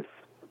wife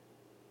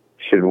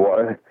should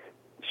want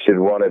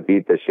to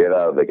beat the shit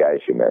out of the guy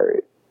she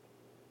married.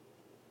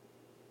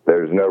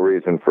 There's no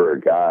reason for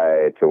a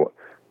guy to,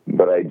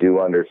 but I do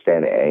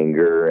understand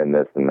anger and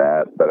this and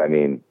that. But I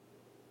mean,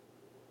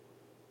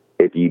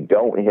 if you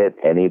don't hit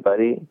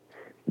anybody,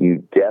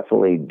 you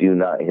definitely do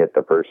not hit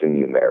the person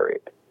you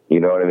married. You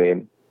know what I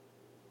mean?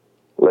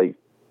 Like,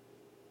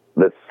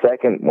 the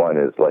second one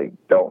is like,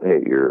 don't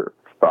hit your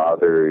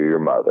father or your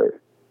mother.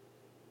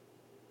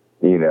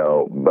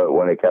 But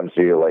when it comes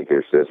to your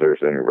sisters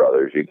and your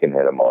brothers, you can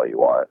hit them all you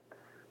want.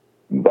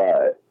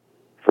 But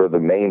for the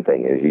main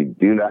thing is, you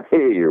do not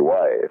hit your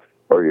wife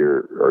or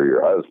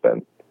your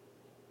husband,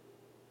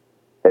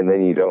 and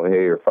then you don't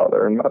hit your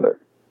father and mother.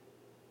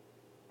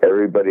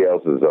 Everybody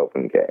else is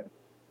open game.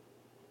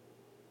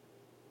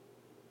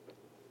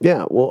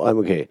 Yeah, well, I'm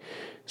okay.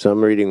 So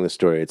I'm reading the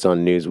story. It's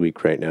on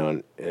Newsweek right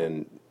now,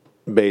 and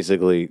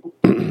basically,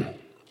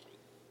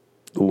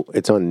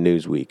 it's on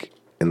Newsweek,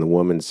 and the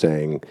woman's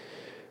saying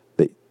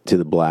that to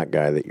the black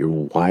guy that you're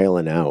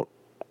wiling out,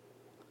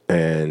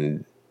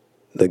 and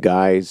the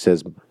guy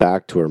says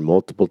back to her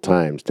multiple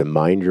times to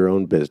mind your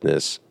own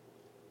business.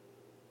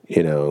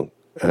 Chill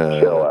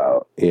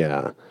out.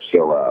 Yeah,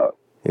 chill out.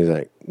 He's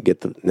like, He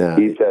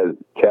says,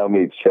 "Tell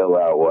me, chill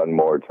out one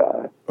more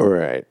time." All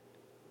right,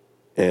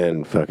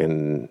 and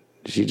fucking,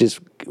 she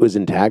just was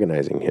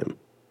antagonizing him.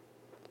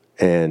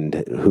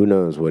 And who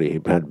knows what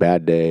he had,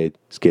 bad day,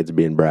 his kids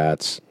being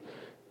brats.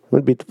 I'm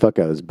gonna beat the fuck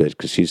out of this bitch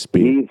because she's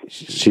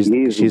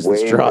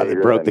the straw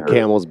that broke the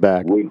camel's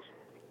back.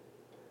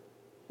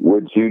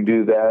 Would you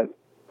do that?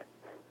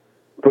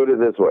 Put it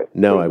this way.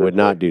 No, I would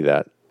not do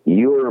that.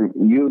 You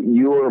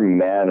are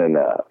man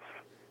enough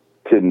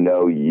to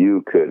know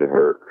you could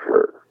hurt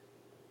her,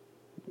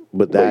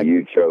 but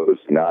you chose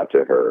not to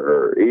hurt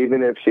her,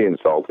 even if she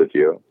insulted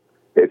you.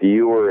 If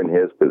you were in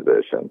his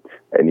position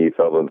and you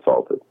felt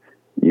insulted,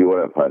 you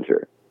wouldn't punch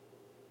her.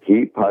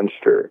 He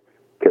punched her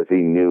because he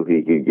knew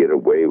he could get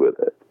away with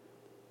it,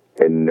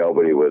 and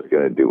nobody was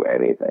going to do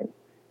anything.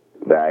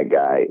 That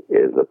guy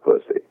is a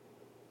pussy.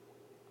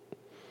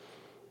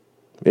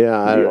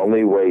 Yeah. The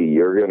only way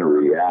you're going to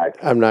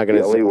react. I'm not going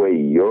to. The only way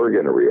you're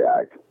going to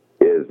react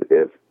is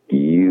if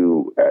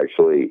you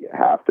actually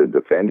have to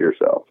defend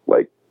yourself.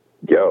 Like,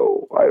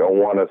 yo, I don't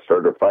want to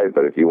start a fight,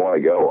 but if you want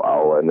to go,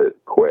 I'll end it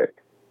quick.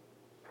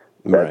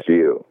 That's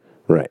you.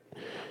 Right.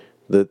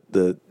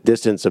 The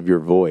distance of your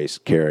voice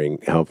carrying,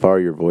 how far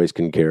your voice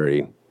can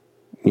carry,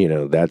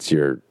 that's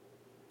your.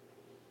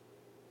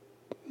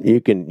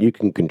 You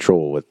can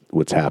control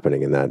what's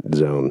happening in that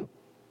zone.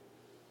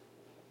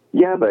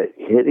 Yeah, but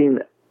hitting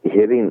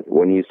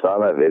when you saw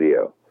that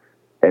video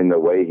and the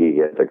way he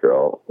hit the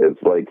girl,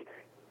 it's like,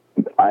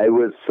 I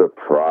was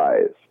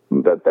surprised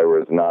that there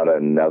was not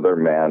another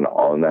man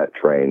on that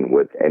train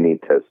with any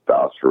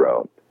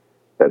testosterone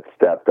that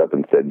stepped up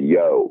and said,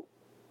 yo.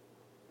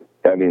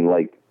 I mean,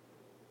 like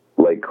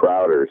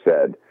Crowder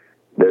said,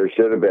 there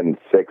should have been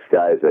 6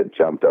 guys that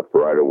jumped up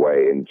right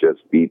away and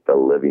just beat the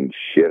living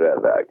shit out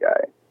of that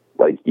guy.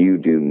 Like, you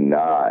do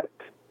not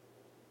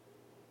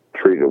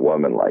treat a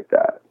woman like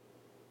that.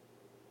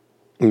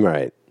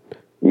 Right.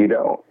 You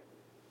don't.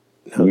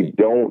 No. You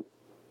don't.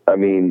 I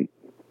mean,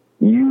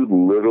 you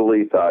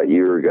literally thought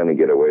you were going to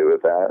get away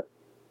with that.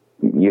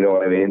 You know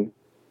what I mean?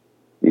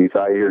 You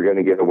thought you were going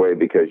to get away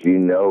because you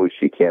know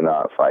she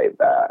cannot fight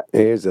back.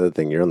 Here's the other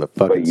thing. You're on the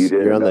fucking.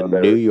 You're on the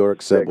New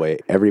York subway.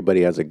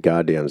 Everybody has a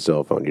goddamn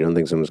cell phone. You don't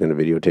think someone's going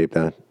to videotape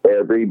that?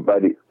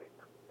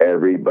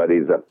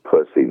 Everybody's a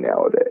pussy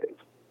nowadays.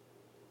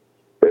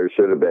 There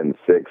should have been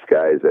 6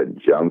 guys that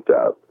jumped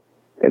up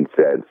and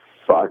said,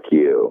 fuck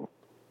you,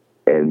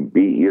 and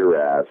beat your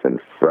ass in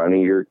front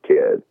of your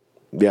kid.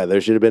 Yeah,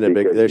 there should have been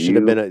there should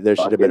have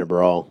been a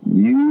brawl.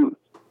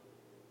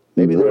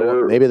 Maybe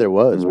there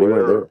was. We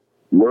weren't there.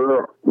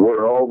 We're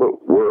all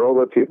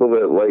the people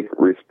that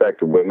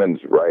respect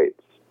women's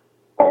rights.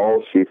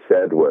 All she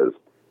said was,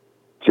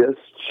 just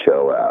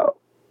chill out,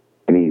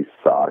 and he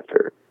socked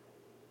her.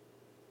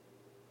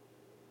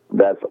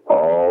 That's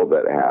all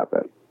that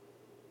happened.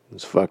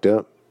 It's fucked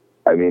up.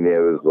 I mean, it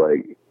was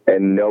like,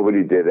 and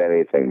nobody did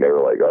anything. They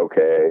were like,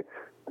 okay,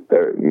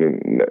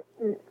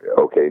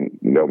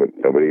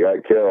 nobody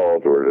got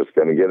killed. We're just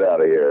gonna get out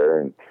of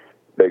here. And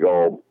big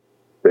old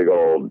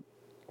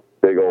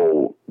big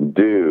old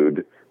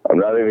dude. I'm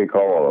not even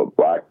calling him a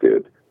black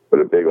dude, but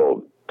a big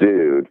old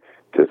dude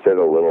to sit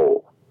a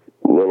little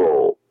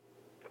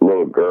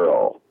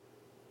girl,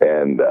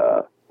 and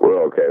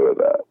we're okay with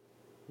that.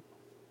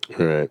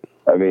 Right.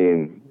 I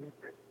mean,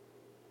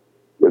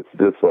 it's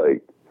just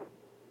like,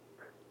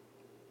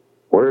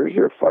 where's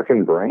your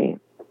fucking brain?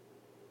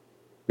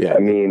 Yeah. I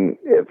mean,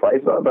 if I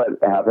saw that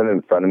happen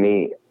in front of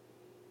me,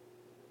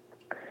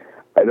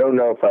 I don't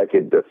know if I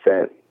could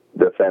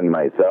defend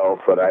myself,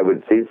 but I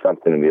would see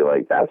something and be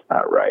like, that's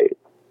not right.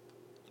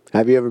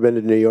 Have you ever been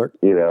to New York?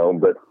 You know,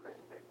 but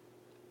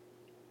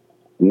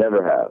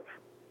never have.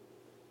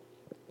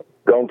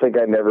 Don't think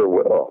I never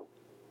will.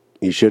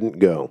 You shouldn't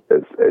go.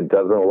 It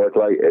doesn't look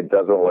like it's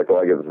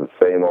the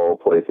same old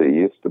place it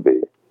used to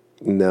be.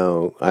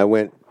 No, I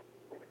went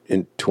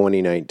in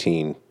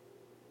 2019,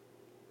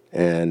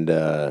 and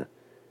I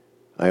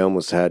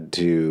almost had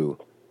to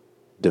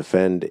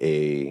defend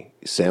a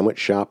sandwich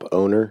shop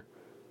owner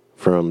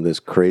from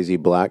this crazy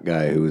black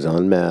guy who was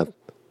on meth.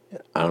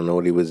 I don't know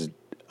what he was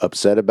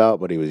upset about,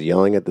 but he was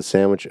yelling at the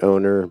sandwich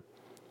owner.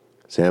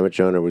 Sandwich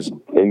owner was.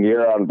 And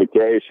you're on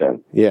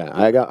vacation. Yeah,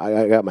 I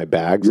got my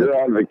bags. You're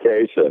on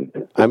vacation.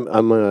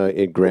 I'm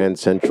at Grand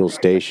Central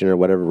Station or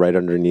whatever, right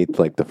underneath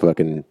like the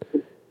fucking,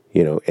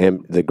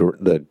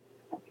 the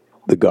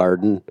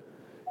garden.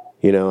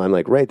 I'm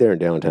like right there in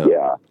downtown.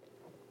 Yeah.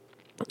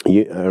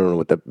 I don't know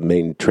what the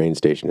main train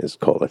station is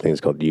called. I think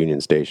it's called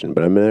Union Station.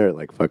 But I'm there at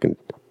like fucking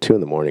 2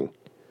 a.m.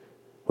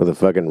 with a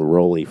fucking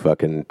rolly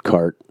fucking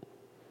cart,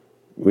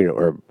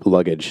 or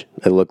luggage.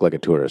 I look like a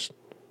tourist.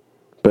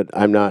 But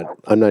I'm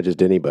not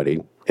just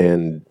anybody.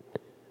 And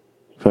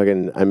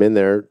fucking, I'm in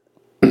there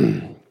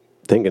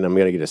thinking I'm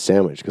going to get a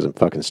sandwich because I'm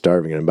fucking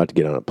starving and I'm about to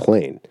get on a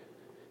plane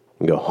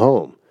and go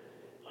home.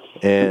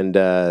 And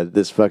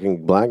this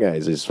fucking black guy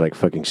is just like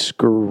fucking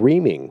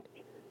screaming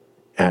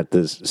at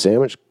this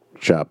sandwich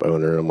shop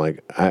owner. I'm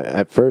like,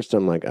 at first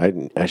I'm like,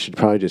 I should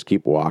probably just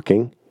keep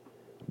walking.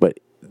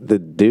 But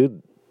the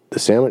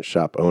sandwich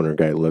shop owner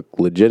guy looked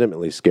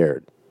legitimately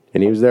scared.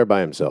 And he was there by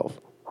himself.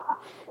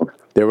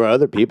 There were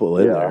other people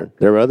in there.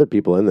 There were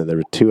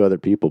 2 other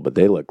people, but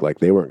they looked like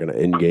they weren't going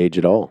to engage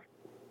at all.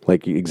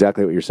 Like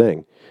exactly what you're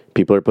saying.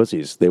 People are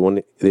pussies. They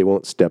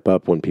won't step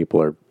up when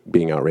people are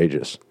being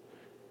outrageous.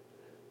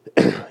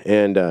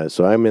 And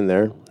so I'm in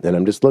there, and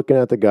I'm just looking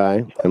at the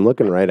guy. I'm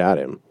looking right at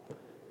him.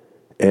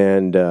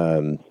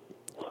 And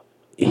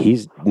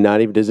he's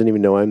doesn't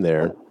even know I'm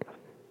there.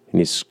 And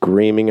he's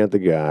screaming at the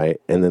guy.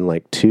 And then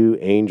like 2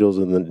 angels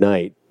in the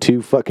night,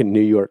 2 fucking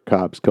New York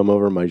cops come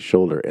over my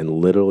shoulder and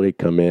literally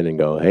come in and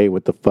go, "Hey,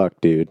 what the fuck,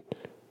 dude?"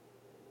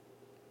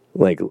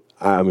 Like,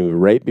 I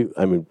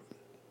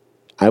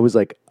was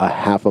like a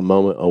half a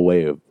moment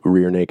away of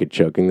rear naked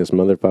choking this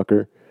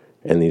motherfucker.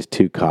 And these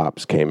 2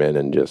 cops came in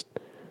and just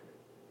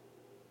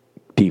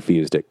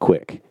defused it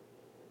quick.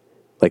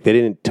 Like, they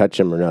didn't touch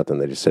him or nothing.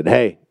 They just said,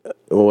 "Hey,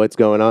 what's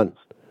going on?"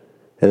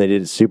 And they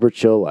did it super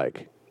chill,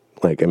 like,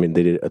 they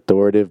did it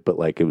authoritative, but,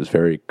 like, it was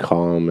very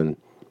calm. And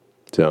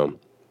so,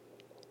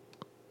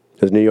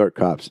 because New York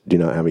cops do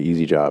not have an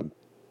easy job.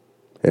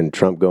 And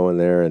Trump going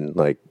there and,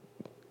 like,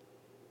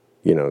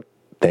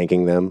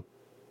 thanking them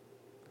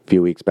a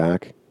few weeks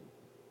back.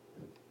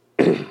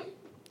 It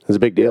was a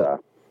big deal.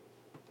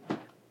 Yeah.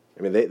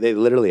 I mean, they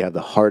literally have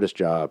the hardest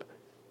job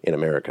in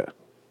America.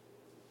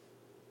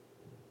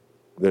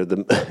 They're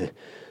the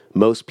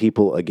most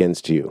people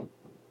against you.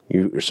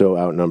 You're so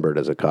outnumbered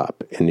as a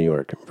cop in New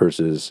York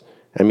versus,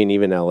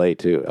 even L.A.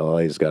 too.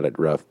 L.A.'s got it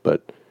rough,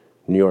 but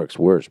New York's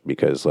worse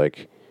because,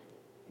 like,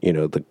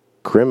 the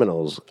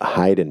criminals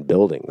hide in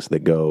buildings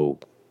that go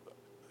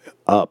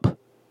up.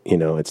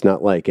 It's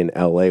not like in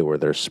L.A. where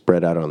they're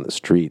spread out on the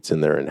streets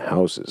and they're in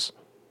houses.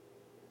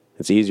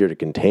 It's easier to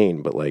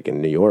contain, but, like,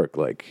 in New York,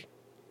 like,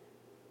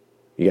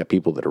 you got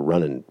people that are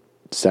running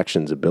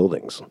sections of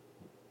buildings.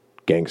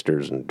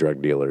 Gangsters and drug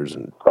dealers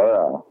and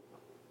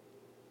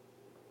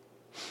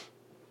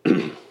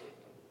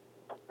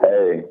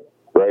Hey,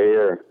 right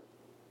here.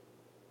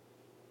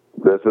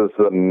 This is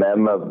the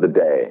meme of the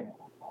day.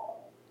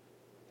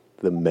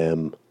 The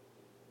mem.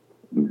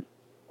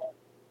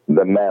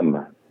 The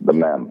mem.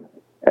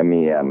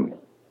 M-E-M-E.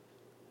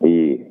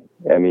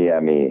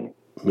 M-E-M-E.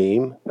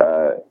 Meme?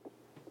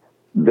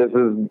 This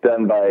is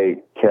done by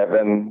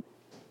Kevin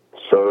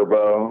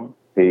Sorbo.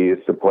 He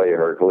used to play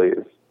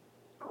Hercules.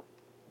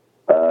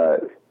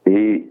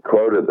 He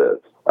quoted this.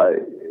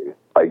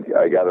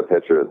 I got a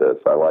picture of this.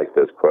 I like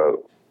this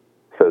quote.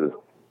 It says,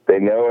 "They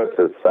know a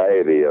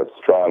society of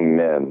strong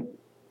men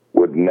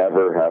would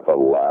never have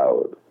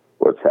allowed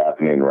what's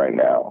happening right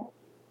now.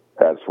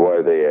 That's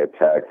why they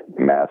attack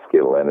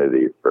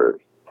masculinity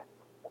first."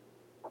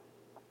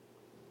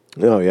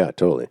 Oh, yeah,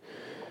 totally.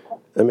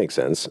 That makes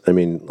sense.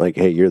 Like,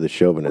 hey, you're the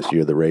chauvinist,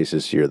 you're the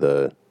racist, you're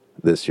the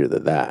this, you're the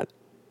that.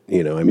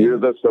 You're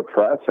the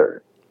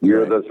suppressor.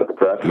 You're the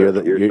suppressor. You're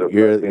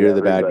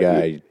the bad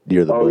guy.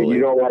 You're the bully. You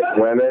don't like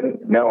women?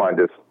 No, I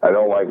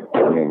don't like.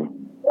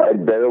 I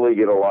barely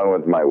get along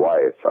with my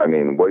wife. What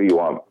do you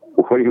want?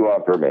 What do you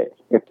want from me?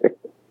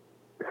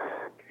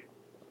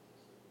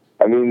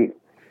 I mean,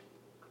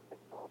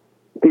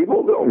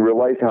 people don't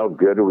realize how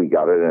good we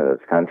got it in this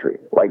country.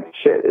 Like,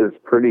 shit is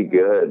pretty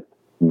good,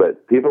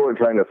 but people are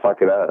trying to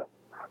fuck it up.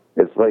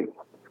 It's like,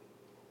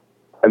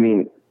 I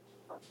mean,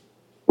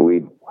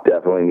 we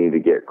definitely need to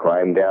get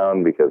crime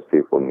down because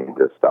people need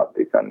to stop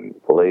defunding the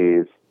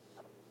police.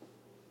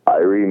 I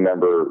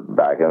remember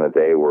back in the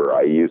day where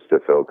I used to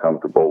feel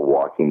comfortable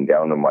walking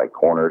down to my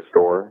corner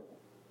store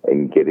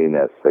and getting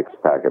a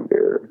 6-pack of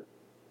beer.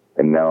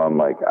 And now I'm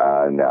like,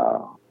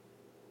 no.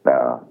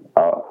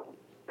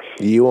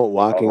 You won't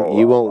walk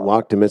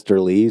to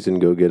Mr. Lee's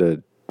and go get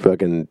a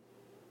fucking.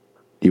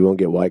 You won't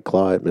get White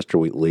Claw at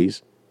Mr.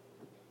 Lee's.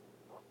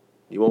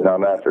 You won't.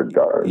 Not after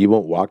dark. You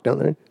won't walk down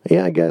there.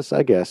 Yeah, I guess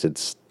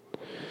it's.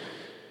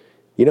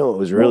 You know, it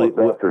was really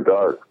after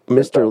dark.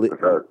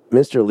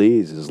 Mr.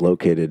 Lee's is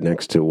located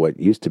next to what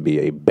used to be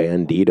a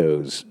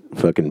Banditos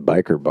fucking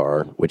biker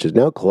bar, which is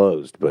now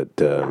closed, but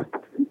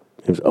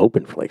it was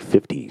open for like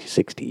 50,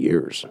 60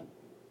 years.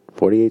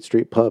 48th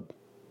Street Pub.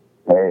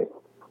 Hey,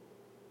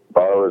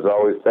 bar was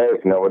always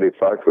safe. Nobody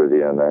fucked with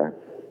you in there.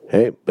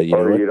 Hey, but you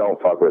know what? You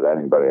don't fuck with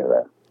anybody in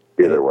there.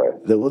 Either way.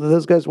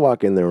 Those guys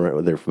walk in there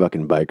with their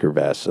fucking biker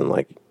vests and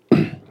like,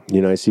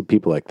 you know, I see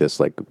people like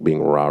this, like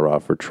being rah-rah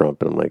for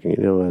Trump, and I'm like, you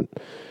know what?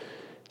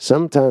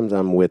 Sometimes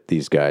I'm with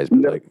these guys,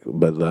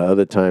 but the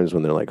other times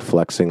when they're like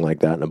flexing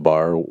like that in a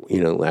bar,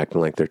 you know, acting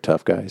like they're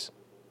tough guys.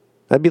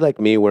 That'd be like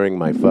me wearing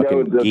my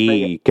fucking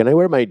gi. Can I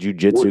wear my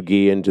jujitsu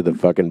gi into the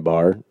fucking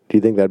bar? Do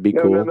you think that'd be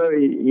cool? No.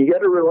 You got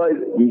to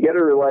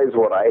realize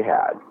what I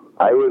had.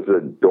 I was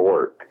a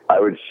dork. I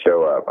would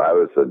show up. I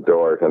was a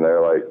dork, and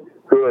they're like,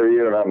 "Who are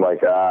you?" And I'm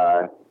like,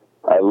 I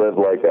live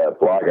like a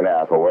block and a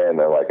half away, and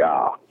they're like,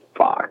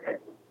 fuck.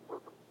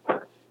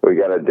 We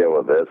got to deal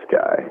with this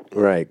guy.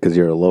 Right, because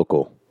you're a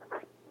local.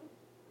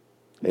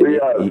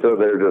 Yeah, so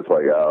they're just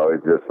like,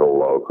 he's just a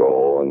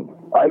local, and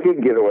I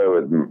could get away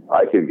with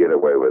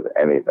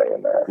anything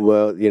in there.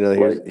 Well, you know,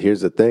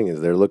 here's the thing: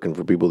 is they're looking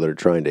for people that are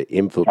trying to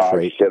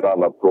infiltrate. Shit on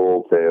the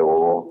pool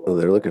table. Well,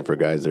 they're looking for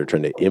guys that are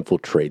trying to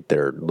infiltrate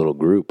their little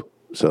group,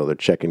 so they're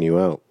checking you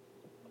out.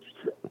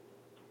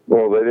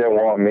 Well, they didn't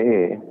want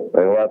me.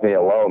 They left me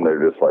alone.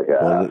 They're just like,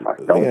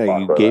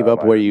 you gave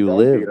up where you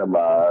lived.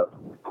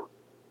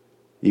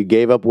 You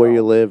gave up where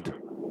you lived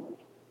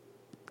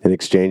in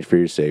exchange for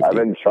your safety. I've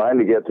been trying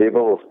to get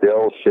people to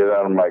steal shit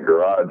out of my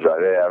garage. I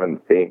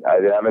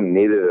haven't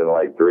needed it in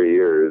like 3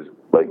 years.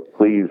 Like,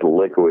 please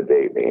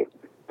liquidate me.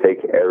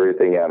 Take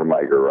everything out of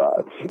my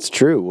garage. It's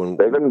true.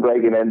 They've been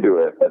breaking into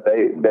it, but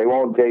they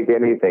won't take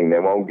anything. They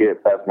won't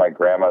get past my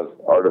grandma's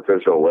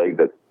artificial leg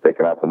that's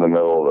sticking up in the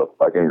middle of the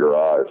fucking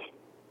garage.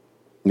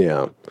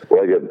 Yeah.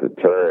 Like a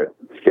deterrent.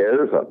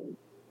 Scares them.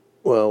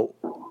 Well,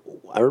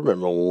 I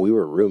remember when we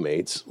were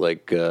roommates,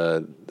 like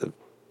the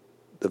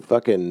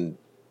fucking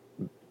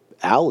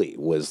alley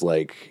was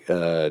like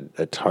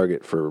a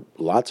target for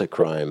lots of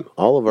crime.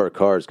 All of our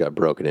cars got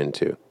broken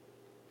into.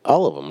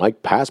 All of them. My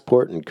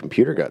passport and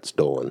computer got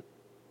stolen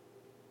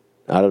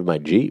out of my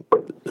Jeep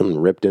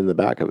and ripped in the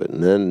back of it.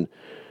 And then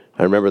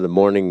I remember the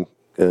morning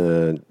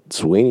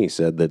Sweeney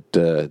said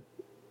that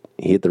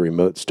he hit the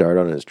remote start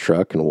on his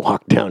truck and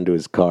walked down to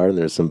his car, and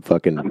there's some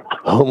fucking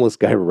homeless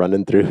guy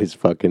running through his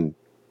fucking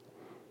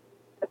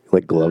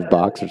like glove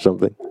box or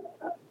something.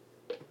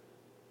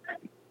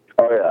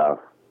 Oh yeah.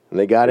 And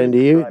they got into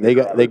you. They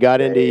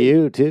got into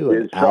you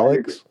too,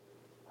 Alex.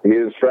 He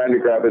was trying to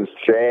grab his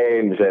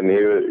change, and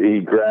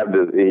he grabbed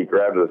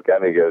his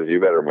gun. He goes,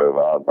 "You better move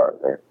on,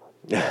 partner."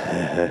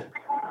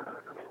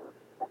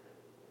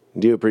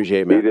 Do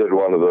appreciate, man. He did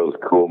one of those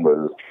cool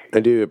moves. I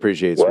do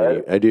appreciate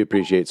Sweeney. I do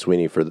appreciate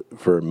Sweeney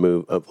for a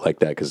move like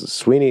that, because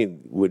Sweeney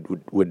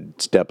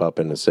would step up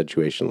in a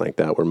situation like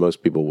that where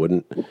most people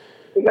wouldn't.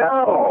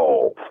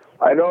 No,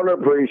 I don't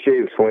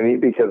appreciate Sweeney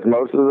because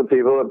most of the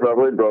people that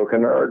probably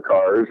broken our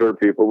cars are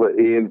people that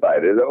he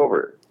invited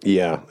over.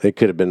 Yeah, it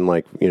could have been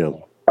like, you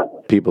know,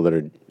 people that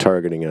are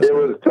targeting us. It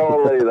was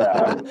totally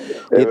that.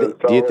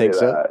 Do you think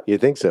so? You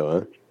think so,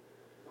 huh?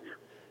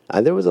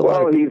 There was a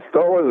lot. Well, he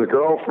stole his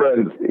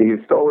girlfriend's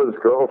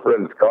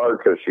car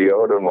because she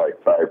owed him like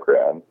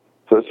 $5,000.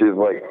 So she's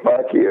like,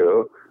 "Fuck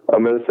you!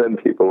 I'm gonna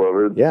send people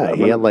over." Yeah,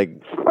 he had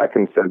like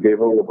fucking send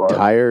people to the bar.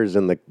 Tires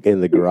in the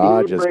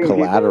garage as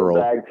collateral.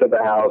 Back to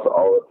the house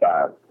all the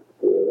time.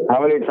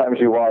 How many times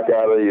you walk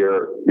out of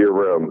your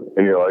room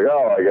and you're like,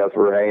 "Oh, I guess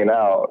we're hanging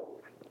out.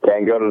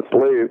 Can't go to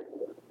sleep."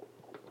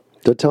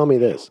 So tell me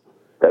this.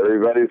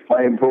 Everybody's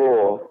playing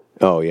pool.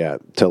 Oh yeah,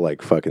 till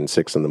like fucking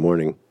 6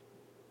 a.m.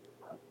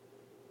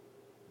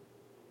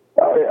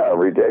 Oh yeah,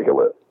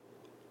 ridiculous.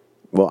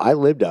 Well, I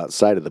lived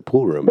outside of the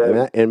pool room,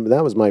 and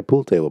that was my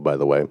pool table, by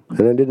the way.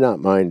 And I did not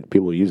mind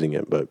people using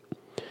it, but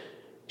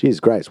Jesus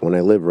Christ, when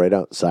I lived right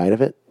outside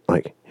of it,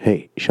 like,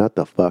 hey, shut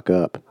the fuck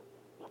up.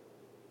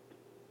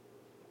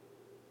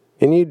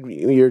 And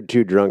you're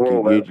too drunk.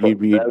 Well, you'd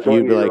be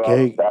like,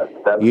 hey.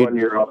 That's when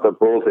you're off the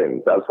pool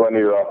team. That's when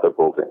you're off the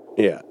pool team.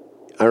 Yeah.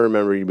 I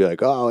remember you'd be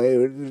like, oh,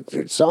 hey,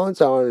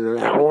 so-and-so,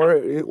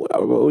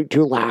 are we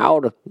too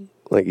loud?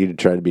 Like, you'd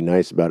try to be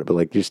nice about it, but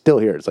like, you're still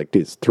here. It's like,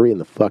 dude, it's 3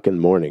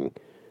 a.m.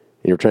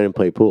 and you're trying to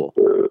play pool.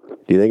 Do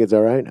you think it's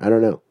all right? I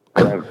don't know.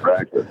 Trying to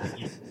practice.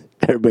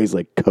 Everybody's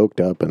like coked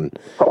up and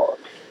Oh,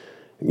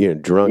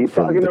 drunk you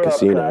from talking the about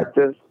casino.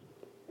 practice?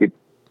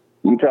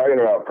 You talking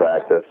about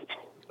practice?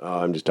 Oh,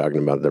 I'm just talking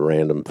about the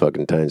random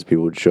fucking times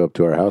people would show up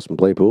to our house and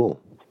play pool.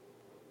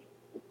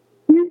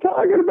 You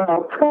talking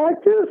about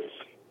practice?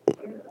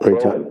 Are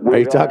you, We are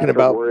you don't talking have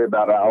to about worry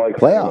about Alex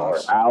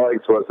playoffs? anymore.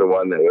 Alex was the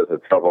one that was a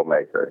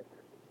troublemaker.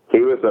 He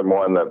was the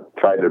one that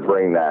tried to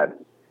bring that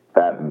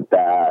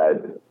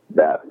bad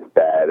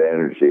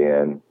energy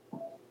in.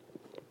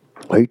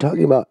 Are you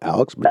talking about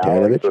Alex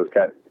Bogdanovich?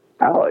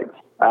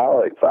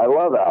 Alex, I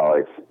love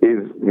Alex. He's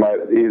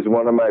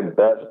one of my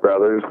best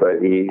brothers,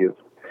 but he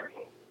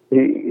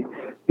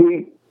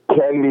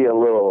can be a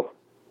little.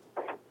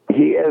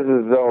 He has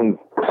his own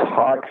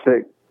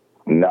toxic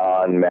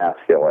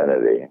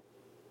non-masculinity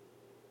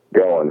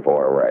going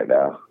for him right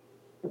now.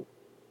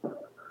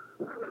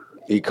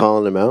 You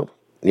calling him out?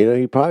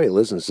 He probably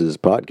listens to this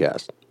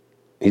podcast.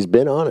 He's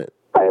been on it.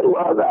 I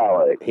love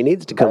Alex. He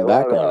needs to come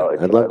back on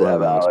Alex. it. I'd love to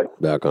have Alex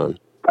back on.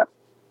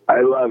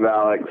 I love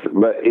Alex,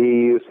 but he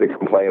used to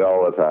complain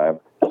all the time.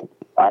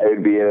 I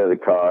would be in the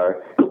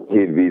car.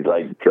 He'd be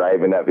like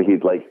driving up.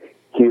 He'd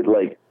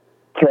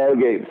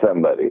tailgate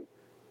somebody,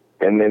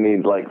 and then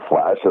he'd like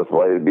flash his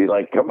light. He'd be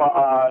like, "Come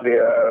on,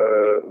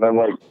 yeah." And I'm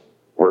like,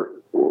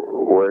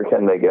 "Where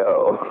can they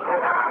go?"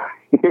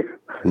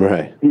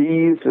 Right. He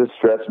used to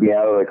stress me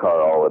out of the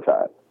car all the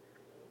time.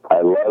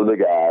 I love the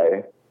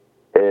guy,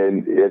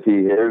 and if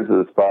he hears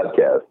this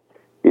podcast,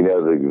 he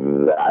knows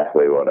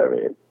exactly what I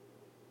mean.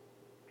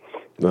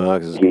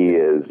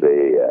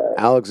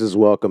 Alex is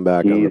welcome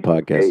back on the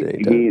podcast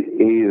anytime.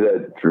 He's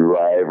a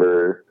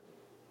driver,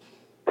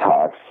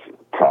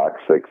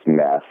 toxic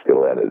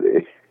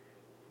masculinity.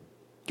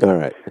 All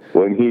right.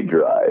 When he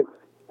drives.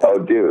 Oh,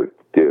 dude.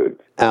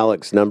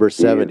 Alex, number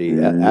 70,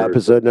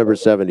 episode number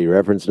 70,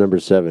 reference number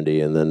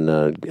 70, and then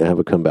have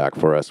a comeback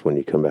for us when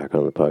you come back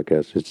on the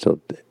podcast. Just tell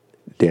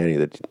Danny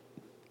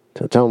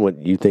tell him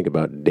what you think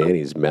about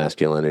Danny's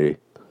masculinity.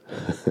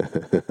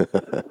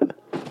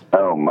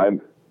 Oh,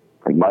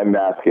 my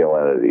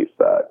masculinity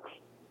sucks.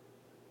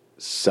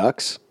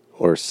 Sucks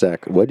or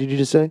sec? What did you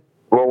just say?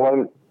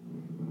 Well,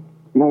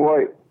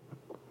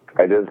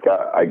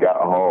 I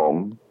got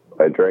home.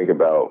 I drank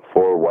about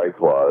 4 White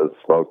Claws,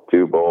 smoked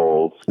 2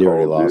 bowls. You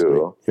already lost me.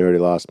 You already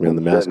lost me on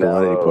the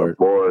masculinity part. On the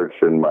porch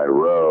in my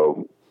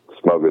robe,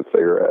 smoking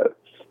cigarettes.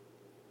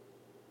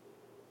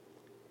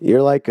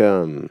 You're like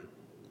more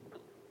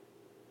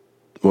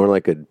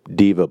like a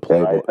diva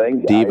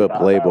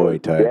playboy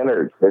type.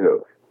 Dinner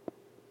too.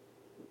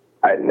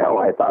 I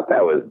thought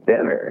that was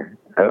dinner.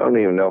 I don't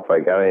even know if I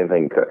got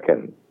anything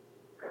cooking.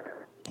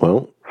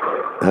 Well,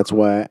 that's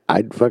why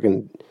I'd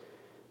fucking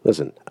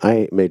listen.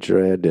 I made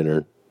sure I had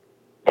dinner.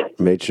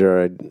 Made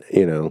sure I'd,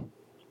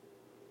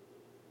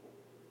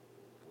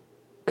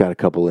 got a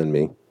couple in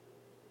me.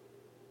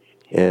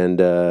 And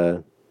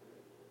here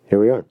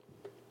we are.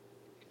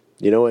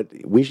 You know what?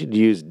 We should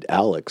use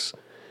Alex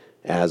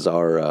as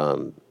our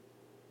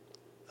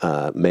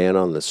man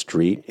on the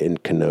street in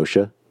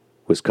Kenosha,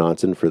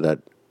 Wisconsin, for that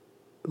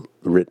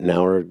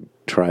Rittenhour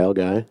trial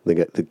guy,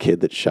 the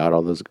kid that shot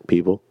all those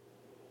people.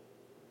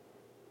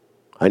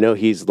 I know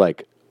he's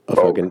like a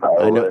fucking.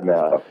 I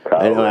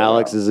know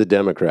Alex is a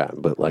Democrat,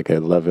 but like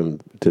I'd love him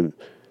to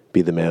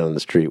be the man on the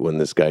street when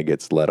this guy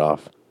gets let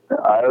off.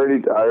 I already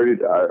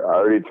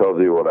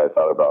told you what I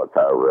thought about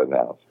Kyle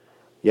Rittenhouse.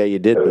 Yeah, you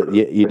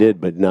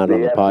did, but not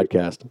on the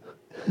podcast.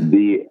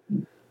 The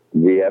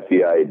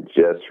FBI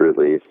just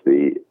released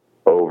the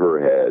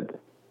overhead.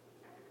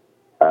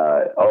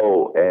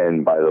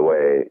 And by the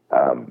way,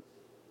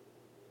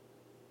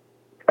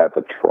 at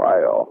the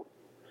trial,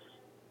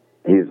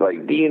 he's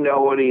like, "Do you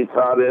know what he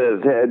thought in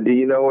his head? Do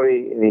you know what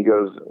he?" And he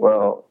goes,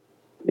 "Well,"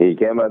 he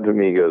came up to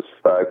me. He goes,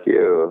 "Fuck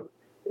you.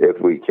 If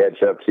we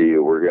catch up to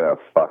you, we're gonna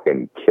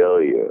fucking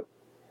kill you."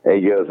 And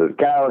he goes, "Is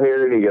Kyle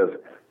here?" And he goes,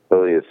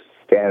 "Well, he's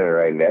standing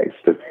right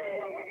next to me."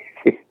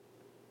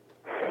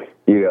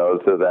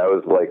 So that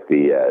was like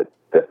the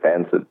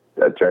defense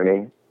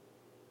attorney,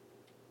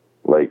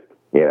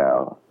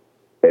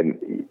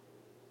 and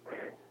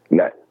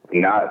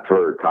not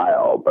for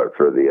Kyle, but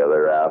for the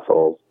other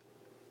assholes.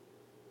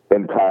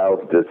 And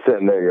Kyle's just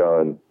sitting there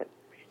going,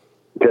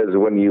 because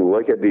when you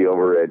look at the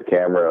overhead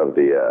camera of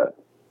the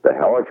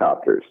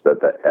helicopters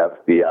that the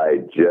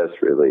FBI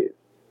just released,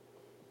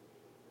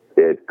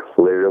 it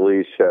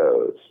clearly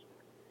shows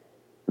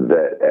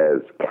that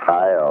as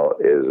Kyle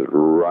is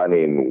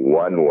running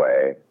one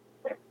way,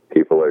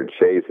 people are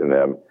chasing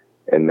him,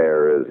 and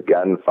there is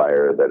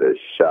gunfire that is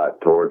shot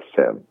towards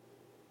him.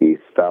 He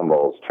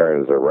stumbles,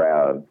 turns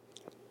around.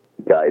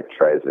 Guy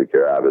tries to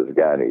grab his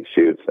gun. He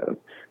shoots him.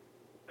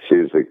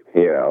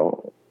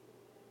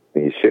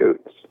 He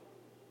shoots.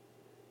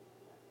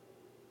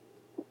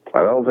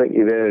 I don't think he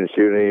didn't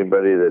shoot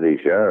anybody that he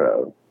shouldn't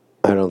have.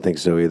 I don't think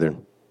so either.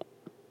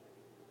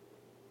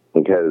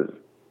 Because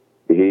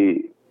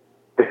he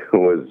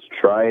was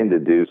trying to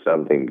do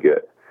something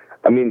good.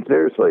 I mean,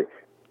 seriously,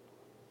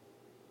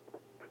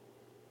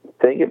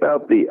 think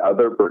about the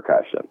other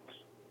repercussions.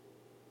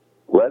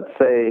 Let's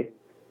say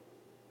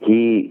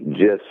he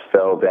just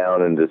fell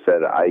down and just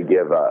said, I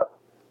give up.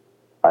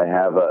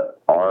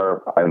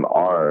 I'm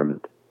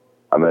armed.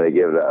 I'm going to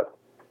give it up.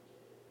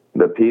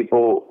 The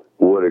people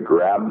would have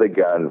grabbed the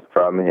gun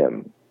from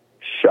him,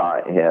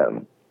 shot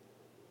him.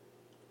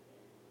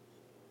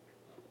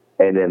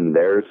 And in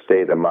their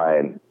state of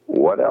mind,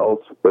 what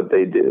else would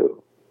they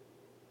do?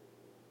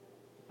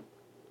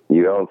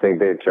 You don't think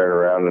they'd turn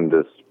around and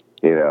just,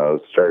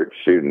 start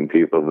shooting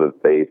people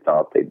that they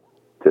thought they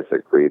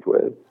disagreed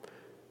with?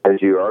 Because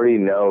you already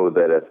know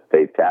that if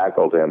they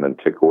tackled him and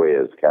took away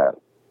his gun,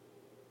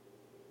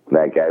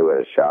 that guy would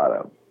have shot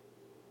him.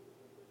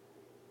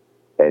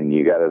 And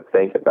you got to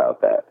think about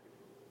that.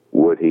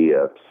 Would he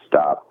have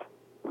stopped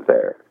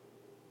there?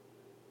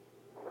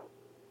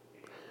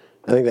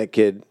 I think that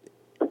kid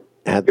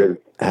had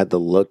the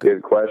look.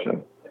 Good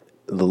question.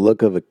 The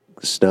look of a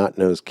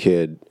snot-nosed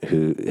kid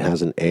who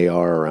has an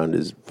AR around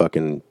his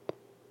fucking.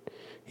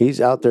 He's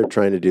out there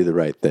trying to do the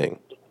right thing.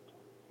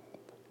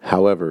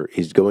 However,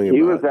 he's going about.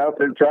 He was out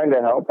there trying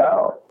to help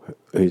out.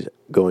 He's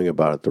going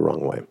about it the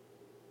wrong way.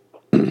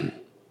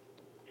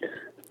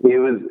 He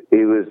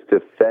was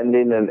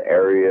defending an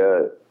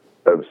area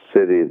of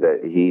city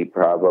that he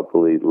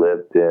probably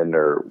lived in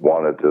or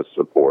wanted to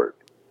support.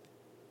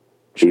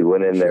 He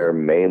went in there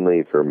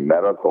mainly for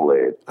medical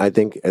aid. I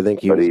think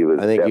he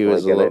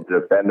was going to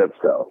defend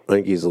himself. I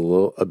think he's a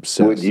little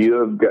obsessed. Would you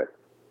have got?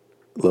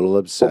 Little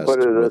obsessed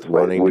with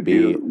wanting to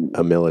be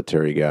a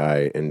military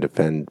guy and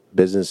defend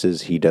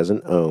businesses he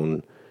doesn't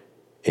own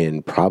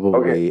in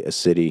probably a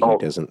city he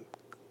doesn't.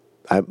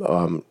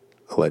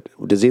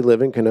 Does he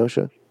live in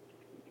Kenosha?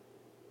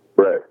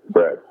 Brett,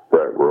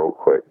 real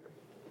quick.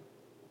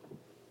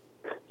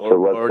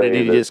 Or did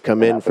he just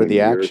come in for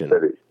the action?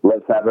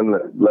 Let's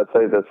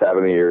say this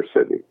happened in your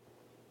city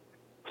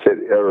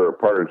or a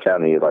part of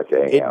town you'd like to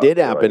hang out. It did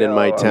happen in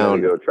my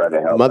town.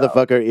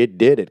 Motherfucker, out. It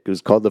did. It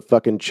was called the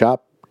fucking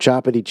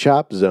choppity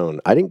chop zone.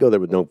 I didn't go there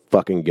with no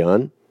fucking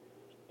gun.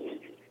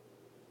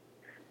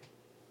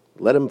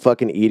 Let them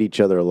fucking eat each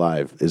other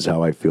alive is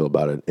how I feel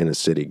about it in a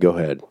city. Go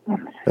ahead.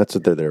 That's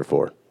what they're there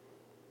for.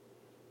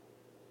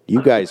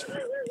 You guys,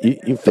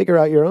 you figure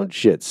out your own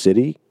shit,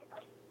 city.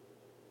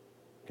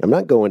 I'm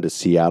not going to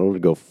Seattle to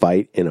go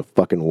fight in a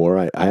fucking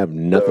war I have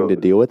nothing to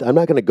deal with. I'm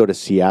not going to go to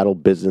Seattle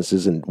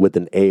businesses and with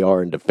an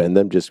AR and defend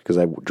them just because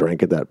I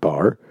drank at that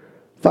bar.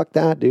 Fuck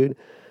that, dude.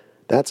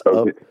 That's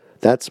up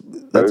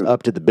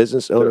to the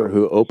business owner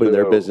who opened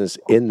their business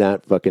in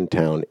that fucking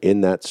town,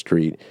 in that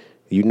street.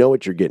 You know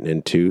what you're getting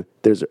into.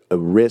 There's a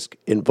risk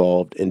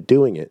involved in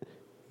doing it.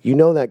 You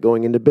know that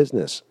going into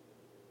business.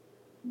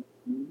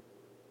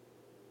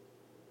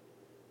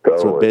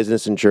 That's what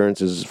business insurance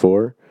is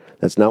for.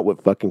 That's not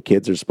what fucking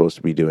kids are supposed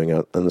to be doing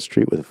out on the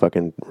street with a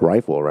fucking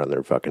rifle around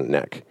their fucking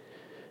neck.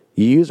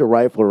 You use a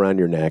rifle around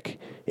your neck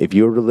if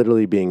you're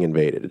literally being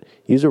invaded.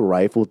 Use a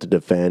rifle to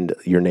defend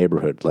your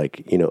neighborhood,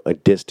 a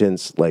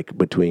distance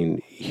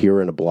between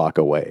here and a block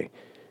away.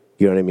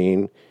 You know what I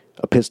mean?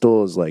 A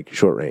pistol is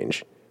short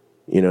range.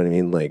 You know what I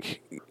mean?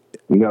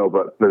 No,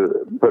 but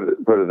put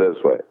it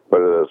this way.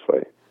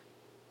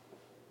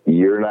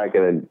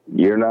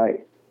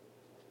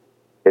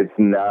 It's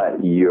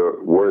not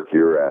worth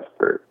your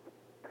effort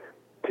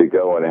to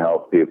go and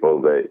help people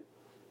that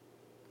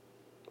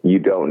you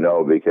don't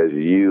know because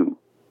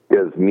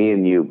me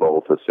and you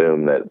both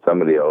assume that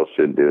somebody else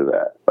should do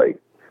that.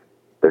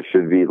 There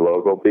should be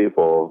local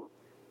people.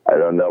 I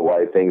don't know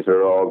why things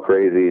are all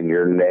crazy in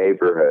your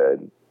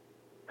neighborhood.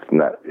 It's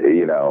not,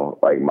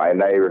 my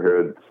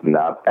neighborhood's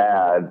not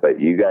bad, but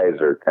you guys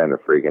are kind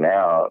of freaking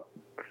out,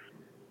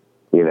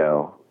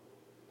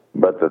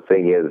 But the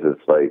thing is,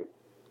 it's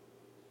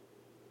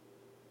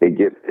it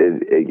gets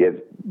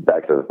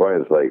back to the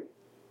point. It's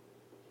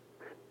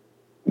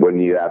when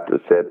you have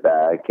to sit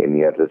back and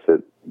you have to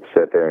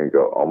sit there and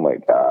go, oh my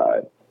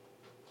God,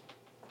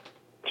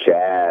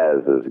 Chaz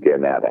is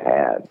getting out of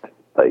hand.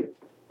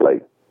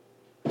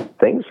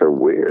 Things are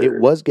weird. It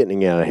was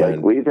getting out of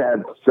hand. We've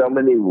had so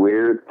many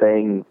weird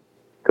things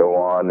go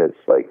on. It's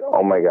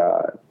oh my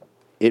God.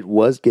 It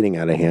was getting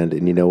out of hand.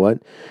 And you know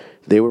what?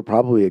 They were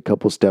probably a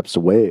couple steps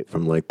away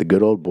from the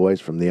good old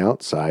boys from the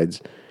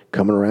outsides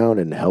coming around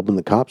and helping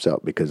the cops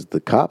out because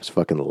the cops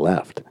fucking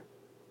left.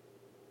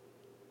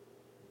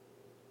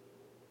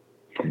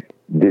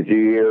 Did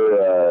you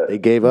hear? They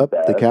gave up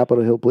the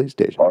Capitol Hill police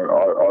station.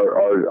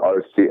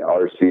 Our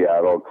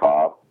Seattle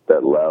cop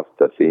that left,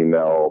 the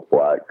female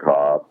black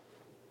cop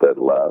that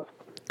left.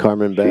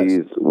 Carmen Bass.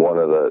 She's one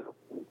of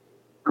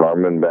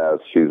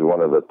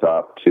the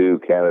top 2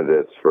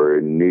 candidates for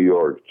a New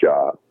York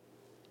job.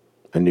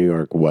 A New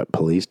York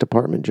police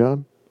department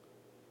job?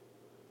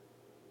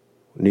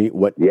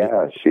 What?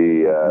 Yeah,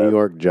 New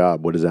York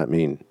job. What does that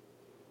mean?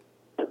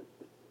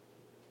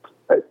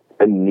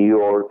 A New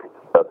York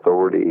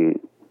authority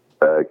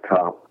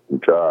cop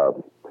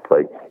job,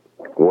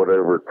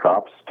 whatever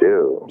cops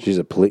do. She's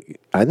a police.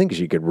 I think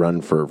she could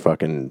run for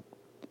fucking,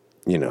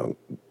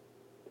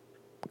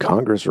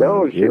 Congress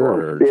No, around she here,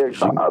 wants or to be a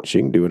cop. she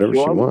can do whatever she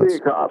She wants wants. to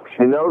be a cop.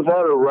 She knows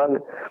how to run.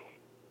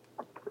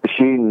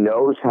 She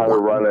knows how to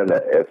run an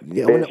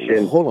Yeah, well,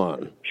 efficient. hold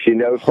on. She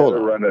knows Hold how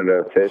to on. run an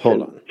efficient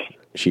Hold on.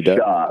 She does.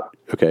 shop.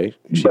 Okay,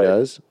 she But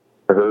does.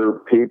 her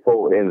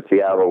people in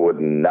Seattle would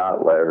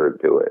not let her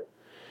do it.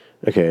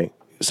 Okay,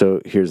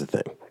 so here's the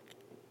thing.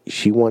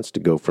 She wants to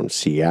go from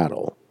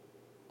Seattle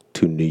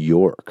to New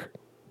York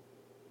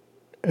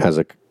as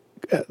a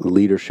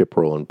leadership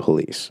role in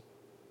police.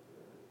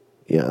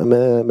 Yeah, I mean,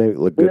 that may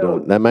look good No,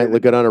 on that might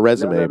look good on a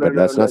resume, but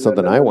that's not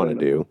something I want to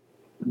do.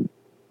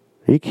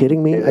 Are you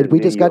kidding me? Didn't We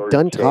New just got York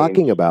done change-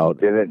 talking about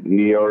Didn't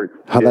New York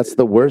how that's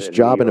the worst didn't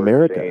job New in York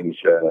America.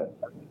 change,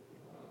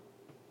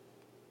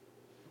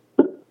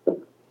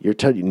 You're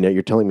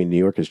telling me New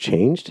York has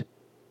changed?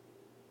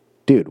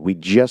 Dude, we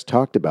just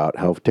talked about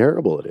how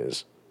terrible it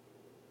is.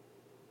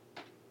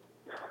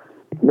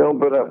 No,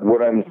 but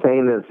what I'm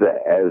saying is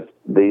that as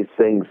these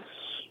things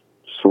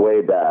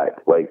sway back,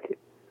 like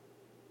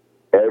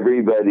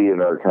everybody in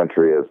our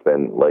country has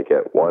been like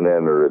at one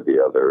end or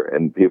the other,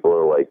 and people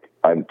are like,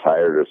 I'm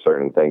tired of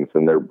certain things,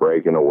 and they're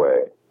breaking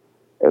away,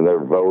 and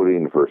they're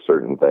voting for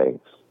certain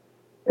things,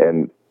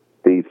 and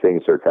these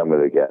things are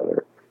coming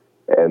together,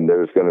 and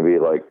there's going to be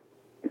like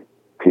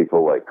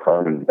people like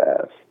Carmen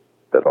Bass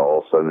that all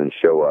of a sudden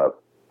show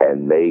up,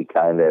 and they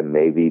kind of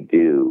maybe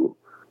do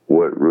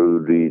what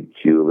Rudy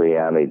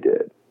Giuliani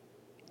did.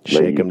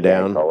 Shake him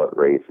down. Call it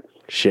racist.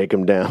 Shake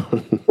him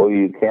down. Well,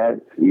 you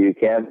can't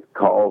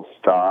call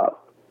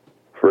stop,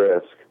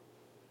 frisk,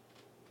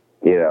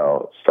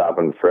 stop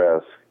and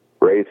frisk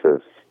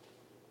racist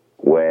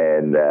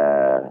when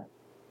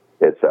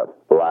it's a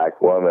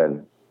black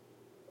woman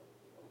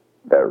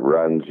that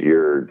runs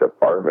your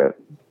department.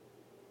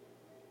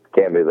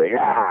 Can't be like,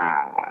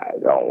 I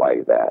don't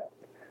like that.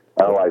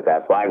 I don't like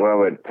that. Black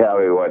woman tell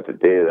me what to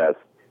do.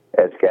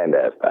 That's kind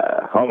of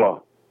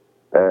homo.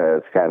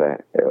 It's kind of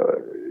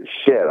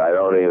shit. I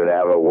don't even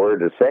have a word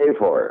to say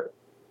for it.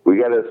 We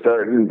got to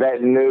start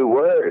inventing new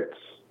words.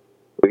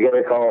 We got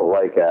to call it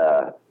like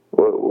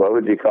what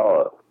would you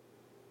call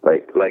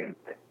it? Like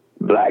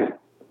black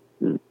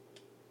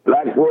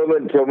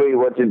woman tell me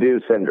what to do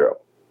syndrome.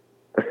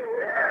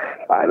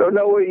 I don't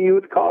know what you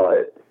would call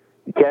it.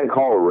 You can't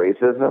call it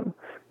racism.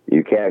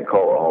 You can't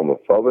call it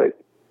homophobic.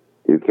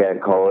 You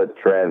can't call it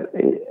trans.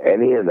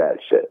 Any of that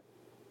shit.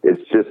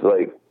 It's just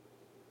like,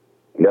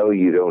 no,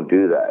 you don't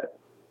do that.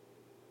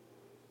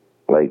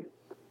 Like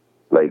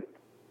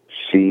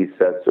she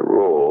sets the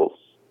rules.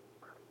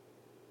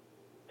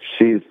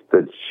 She's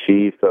the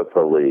chief of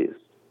police.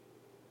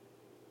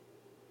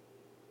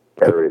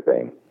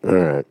 Everything. All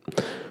right.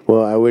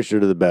 Well, I wish her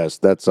the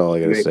best. That's all I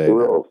got to Make say.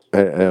 rules.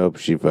 I hope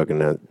she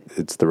fucking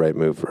it's the right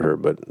move for her,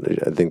 but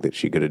I think that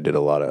she could have did a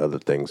lot of other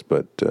things.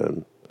 But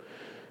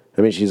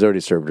I mean, she's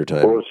already served her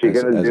time Well, she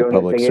as couldn't do a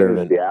public anything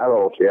servant. in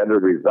Seattle. She had to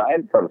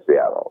resign from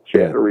Seattle. She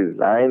had to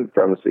resign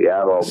from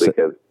Seattle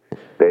because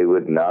they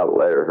would not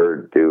let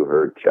her do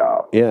her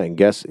job. Yeah, and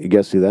guess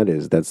who that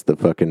is? That's the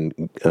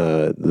fucking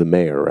the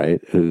mayor,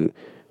 right? Who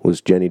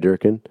was Jenny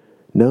Durkin?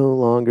 No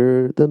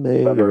longer the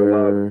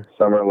mayor.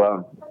 Summer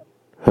Love.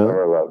 Huh?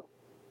 Summer Love.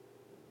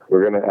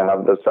 We're gonna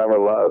have the Summer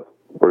Love.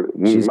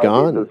 She's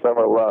gone. The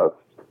Summer Love.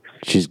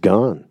 She's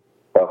gone.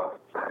 Oh.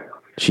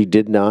 She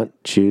did not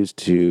choose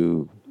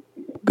to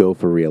go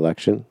for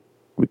re-election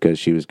because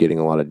she was getting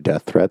a lot of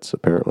death threats,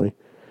 apparently.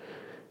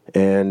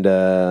 And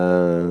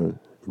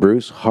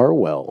Bruce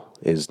Harwell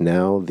is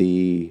now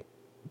the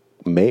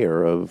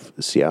mayor of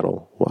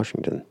Seattle,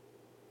 Washington.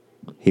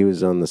 He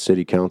was on the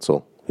city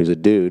council. He's a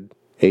dude,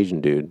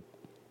 Asian dude.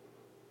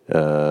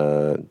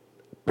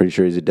 Pretty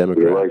sure he's a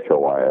Democrat. You like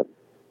Hawaiian.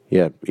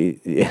 Yeah,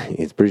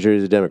 he's pretty sure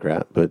he's a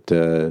Democrat, but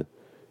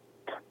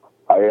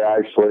I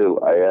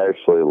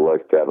actually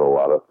looked at a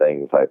lot of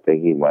things. I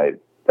think he might have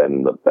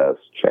been the best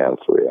chance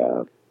we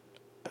have.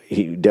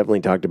 he definitely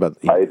talked about.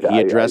 He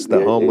addressed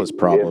the homeless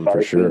problem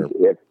for sure.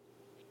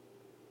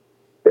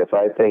 If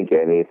I think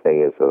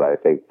anything is that I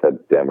think the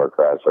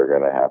Democrats are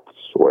going to have to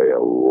sway a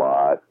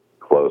lot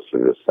closer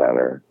to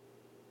center,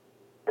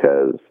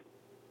 because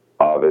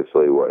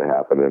obviously what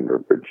happened in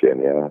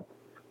Virginia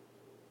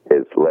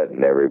is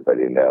letting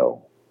everybody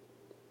know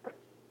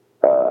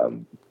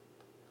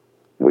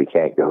we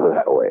can't go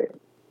that way.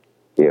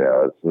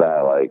 It's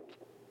not like,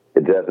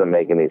 it doesn't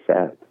make any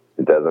sense.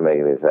 It doesn't make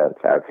any sense.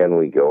 How can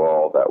we go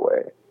all that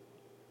way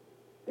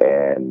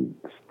and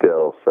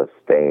still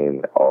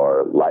sustain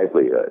our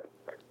livelihood?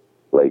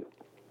 Like,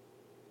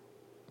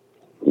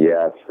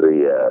 yes,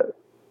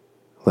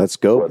 Let's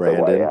go, what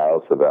Brandon. the White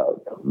House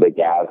about the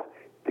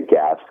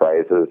gas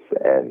prices,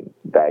 and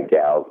that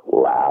gal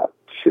laughed.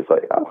 She's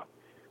like, "Oh,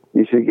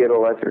 you should get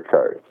electric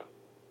cars."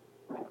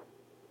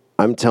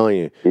 I'm telling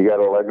you, You got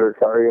an electric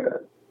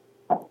car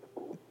yet?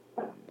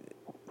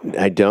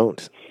 I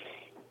don't.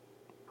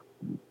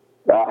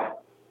 Ah,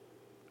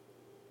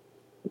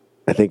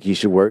 I think you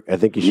should work. I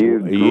think you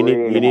should. You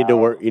need to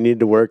work. You need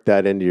to work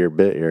that into your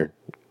bit here.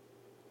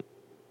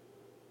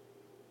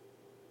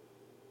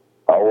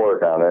 I'll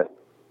work on it.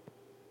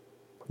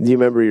 Do you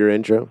remember your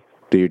intro?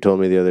 that you told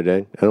me the other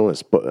day? I don't want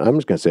to. I'm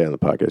just gonna say it on the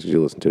podcast because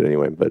you listen to it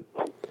anyway. But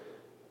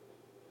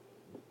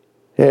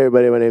hey,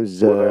 everybody, my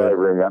name's I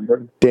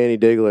remember. Danny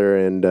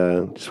Digler,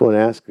 and just want to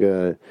ask,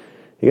 you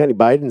got any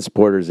Biden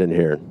supporters in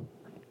here?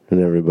 And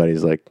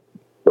everybody's like,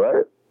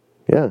 What?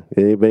 yeah.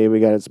 Anybody we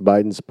got some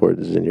Biden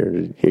supporters in here?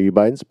 Are you a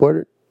Biden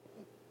supporter?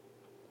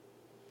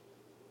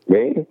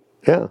 Me?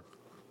 Yeah.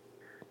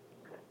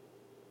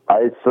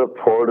 I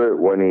support it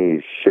when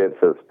he shits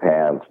his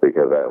pants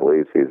because at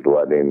least he's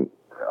letting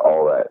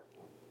all that.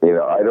 You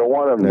know, I don't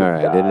want him to All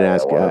right. die. I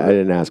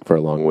didn't ask for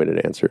a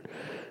long-winded answer.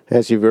 I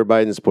asked you if you're a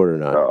Biden supporter or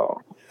not.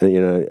 Oh. You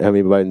know, how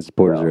many Biden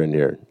supporters No. are in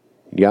here?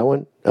 You got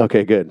one?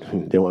 Okay, good.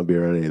 Don't want to be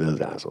around any of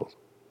those assholes.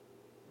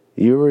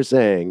 You were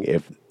saying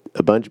if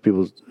a bunch of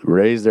people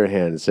raised their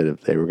hand and said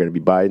if they were going to be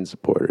Biden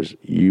supporters,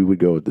 you would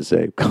go with the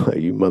same.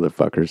 You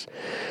motherfuckers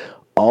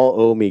all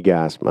owe me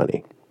gas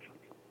money.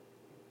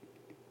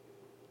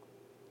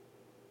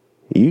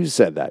 You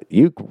said that.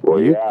 You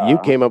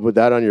came up with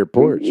that on your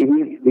porch.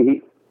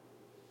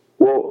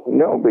 Well,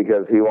 no,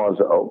 because he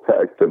wants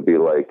OPEC to be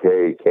like,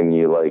 hey, can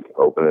you, like,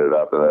 open it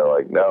up? And they're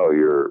like, no,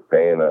 you're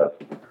paying us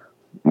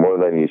more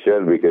than you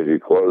should because you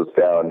closed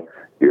down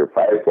your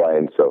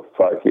pipeline, so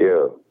fuck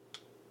you.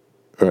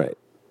 Right.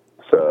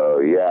 So,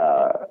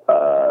 yeah,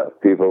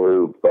 people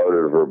who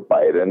voted for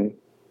Biden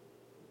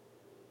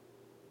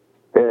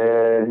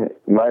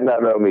might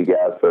not owe me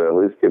gas, but at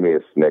least give me a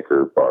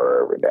Snicker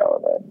bar every now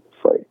and then.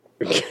 It's like...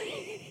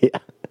 Yeah.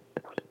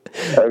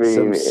 I mean,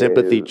 some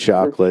sympathy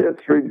chocolate.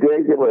 It's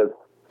ridiculous.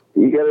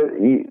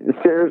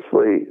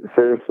 Seriously,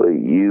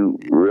 you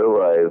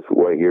realize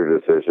what your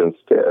decisions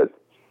did.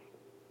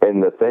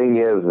 And the thing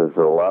is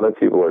a lot of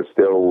people are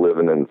still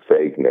living in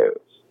fake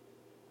news.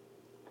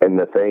 And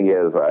the thing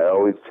is, I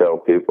always tell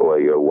people,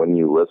 I go, when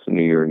you listen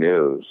to your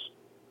news,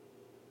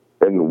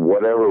 and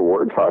whatever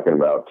we're talking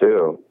about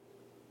too,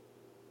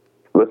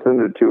 listen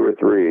to 2 or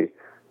 3,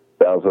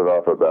 bounce it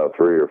off about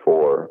 3 or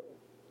 4,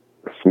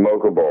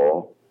 smoke a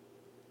bowl,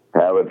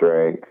 have a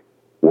drink,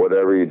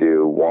 whatever you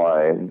do,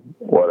 wine,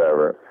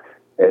 whatever,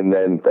 and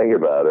then think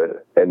about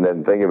it, and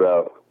then think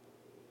about,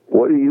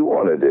 what do you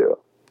want to do?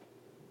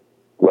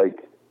 Like,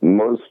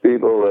 most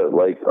people that,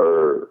 like,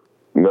 are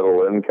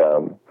middle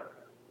income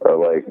are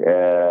like,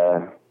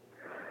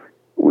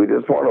 we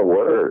just want to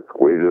work.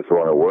 We just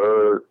want to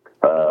work.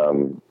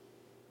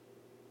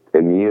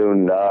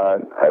 Immune,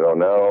 not, I don't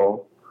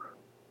know.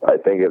 I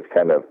think it's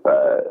kind of,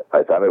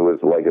 I thought it was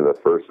like in the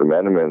First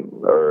Amendment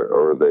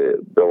or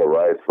the Bill of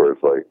Rights where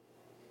it's like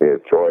a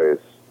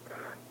choice,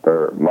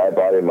 or my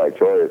body, my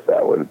choice.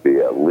 That would be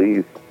at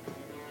least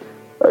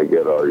a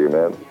good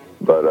argument.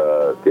 But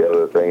the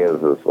other thing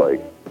is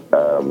like,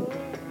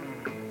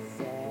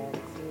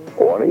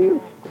 why don't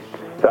you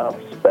stop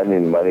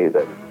spending money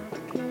that...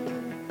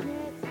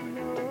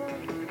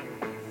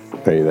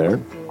 Are you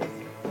there?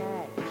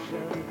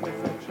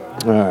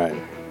 All right.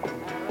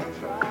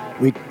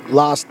 We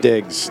lost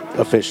Diggs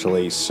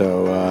officially,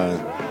 so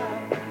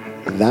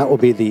that will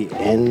be the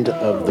end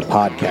of the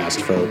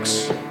podcast,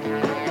 folks.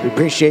 We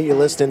appreciate you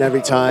listening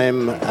every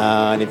time,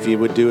 and if you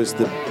would do us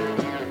the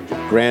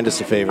grandest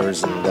of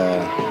favors and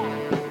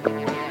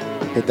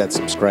hit that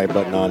subscribe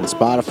button on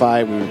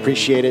Spotify, we would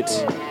appreciate it.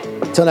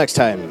 Until next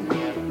time,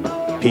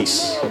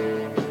 peace.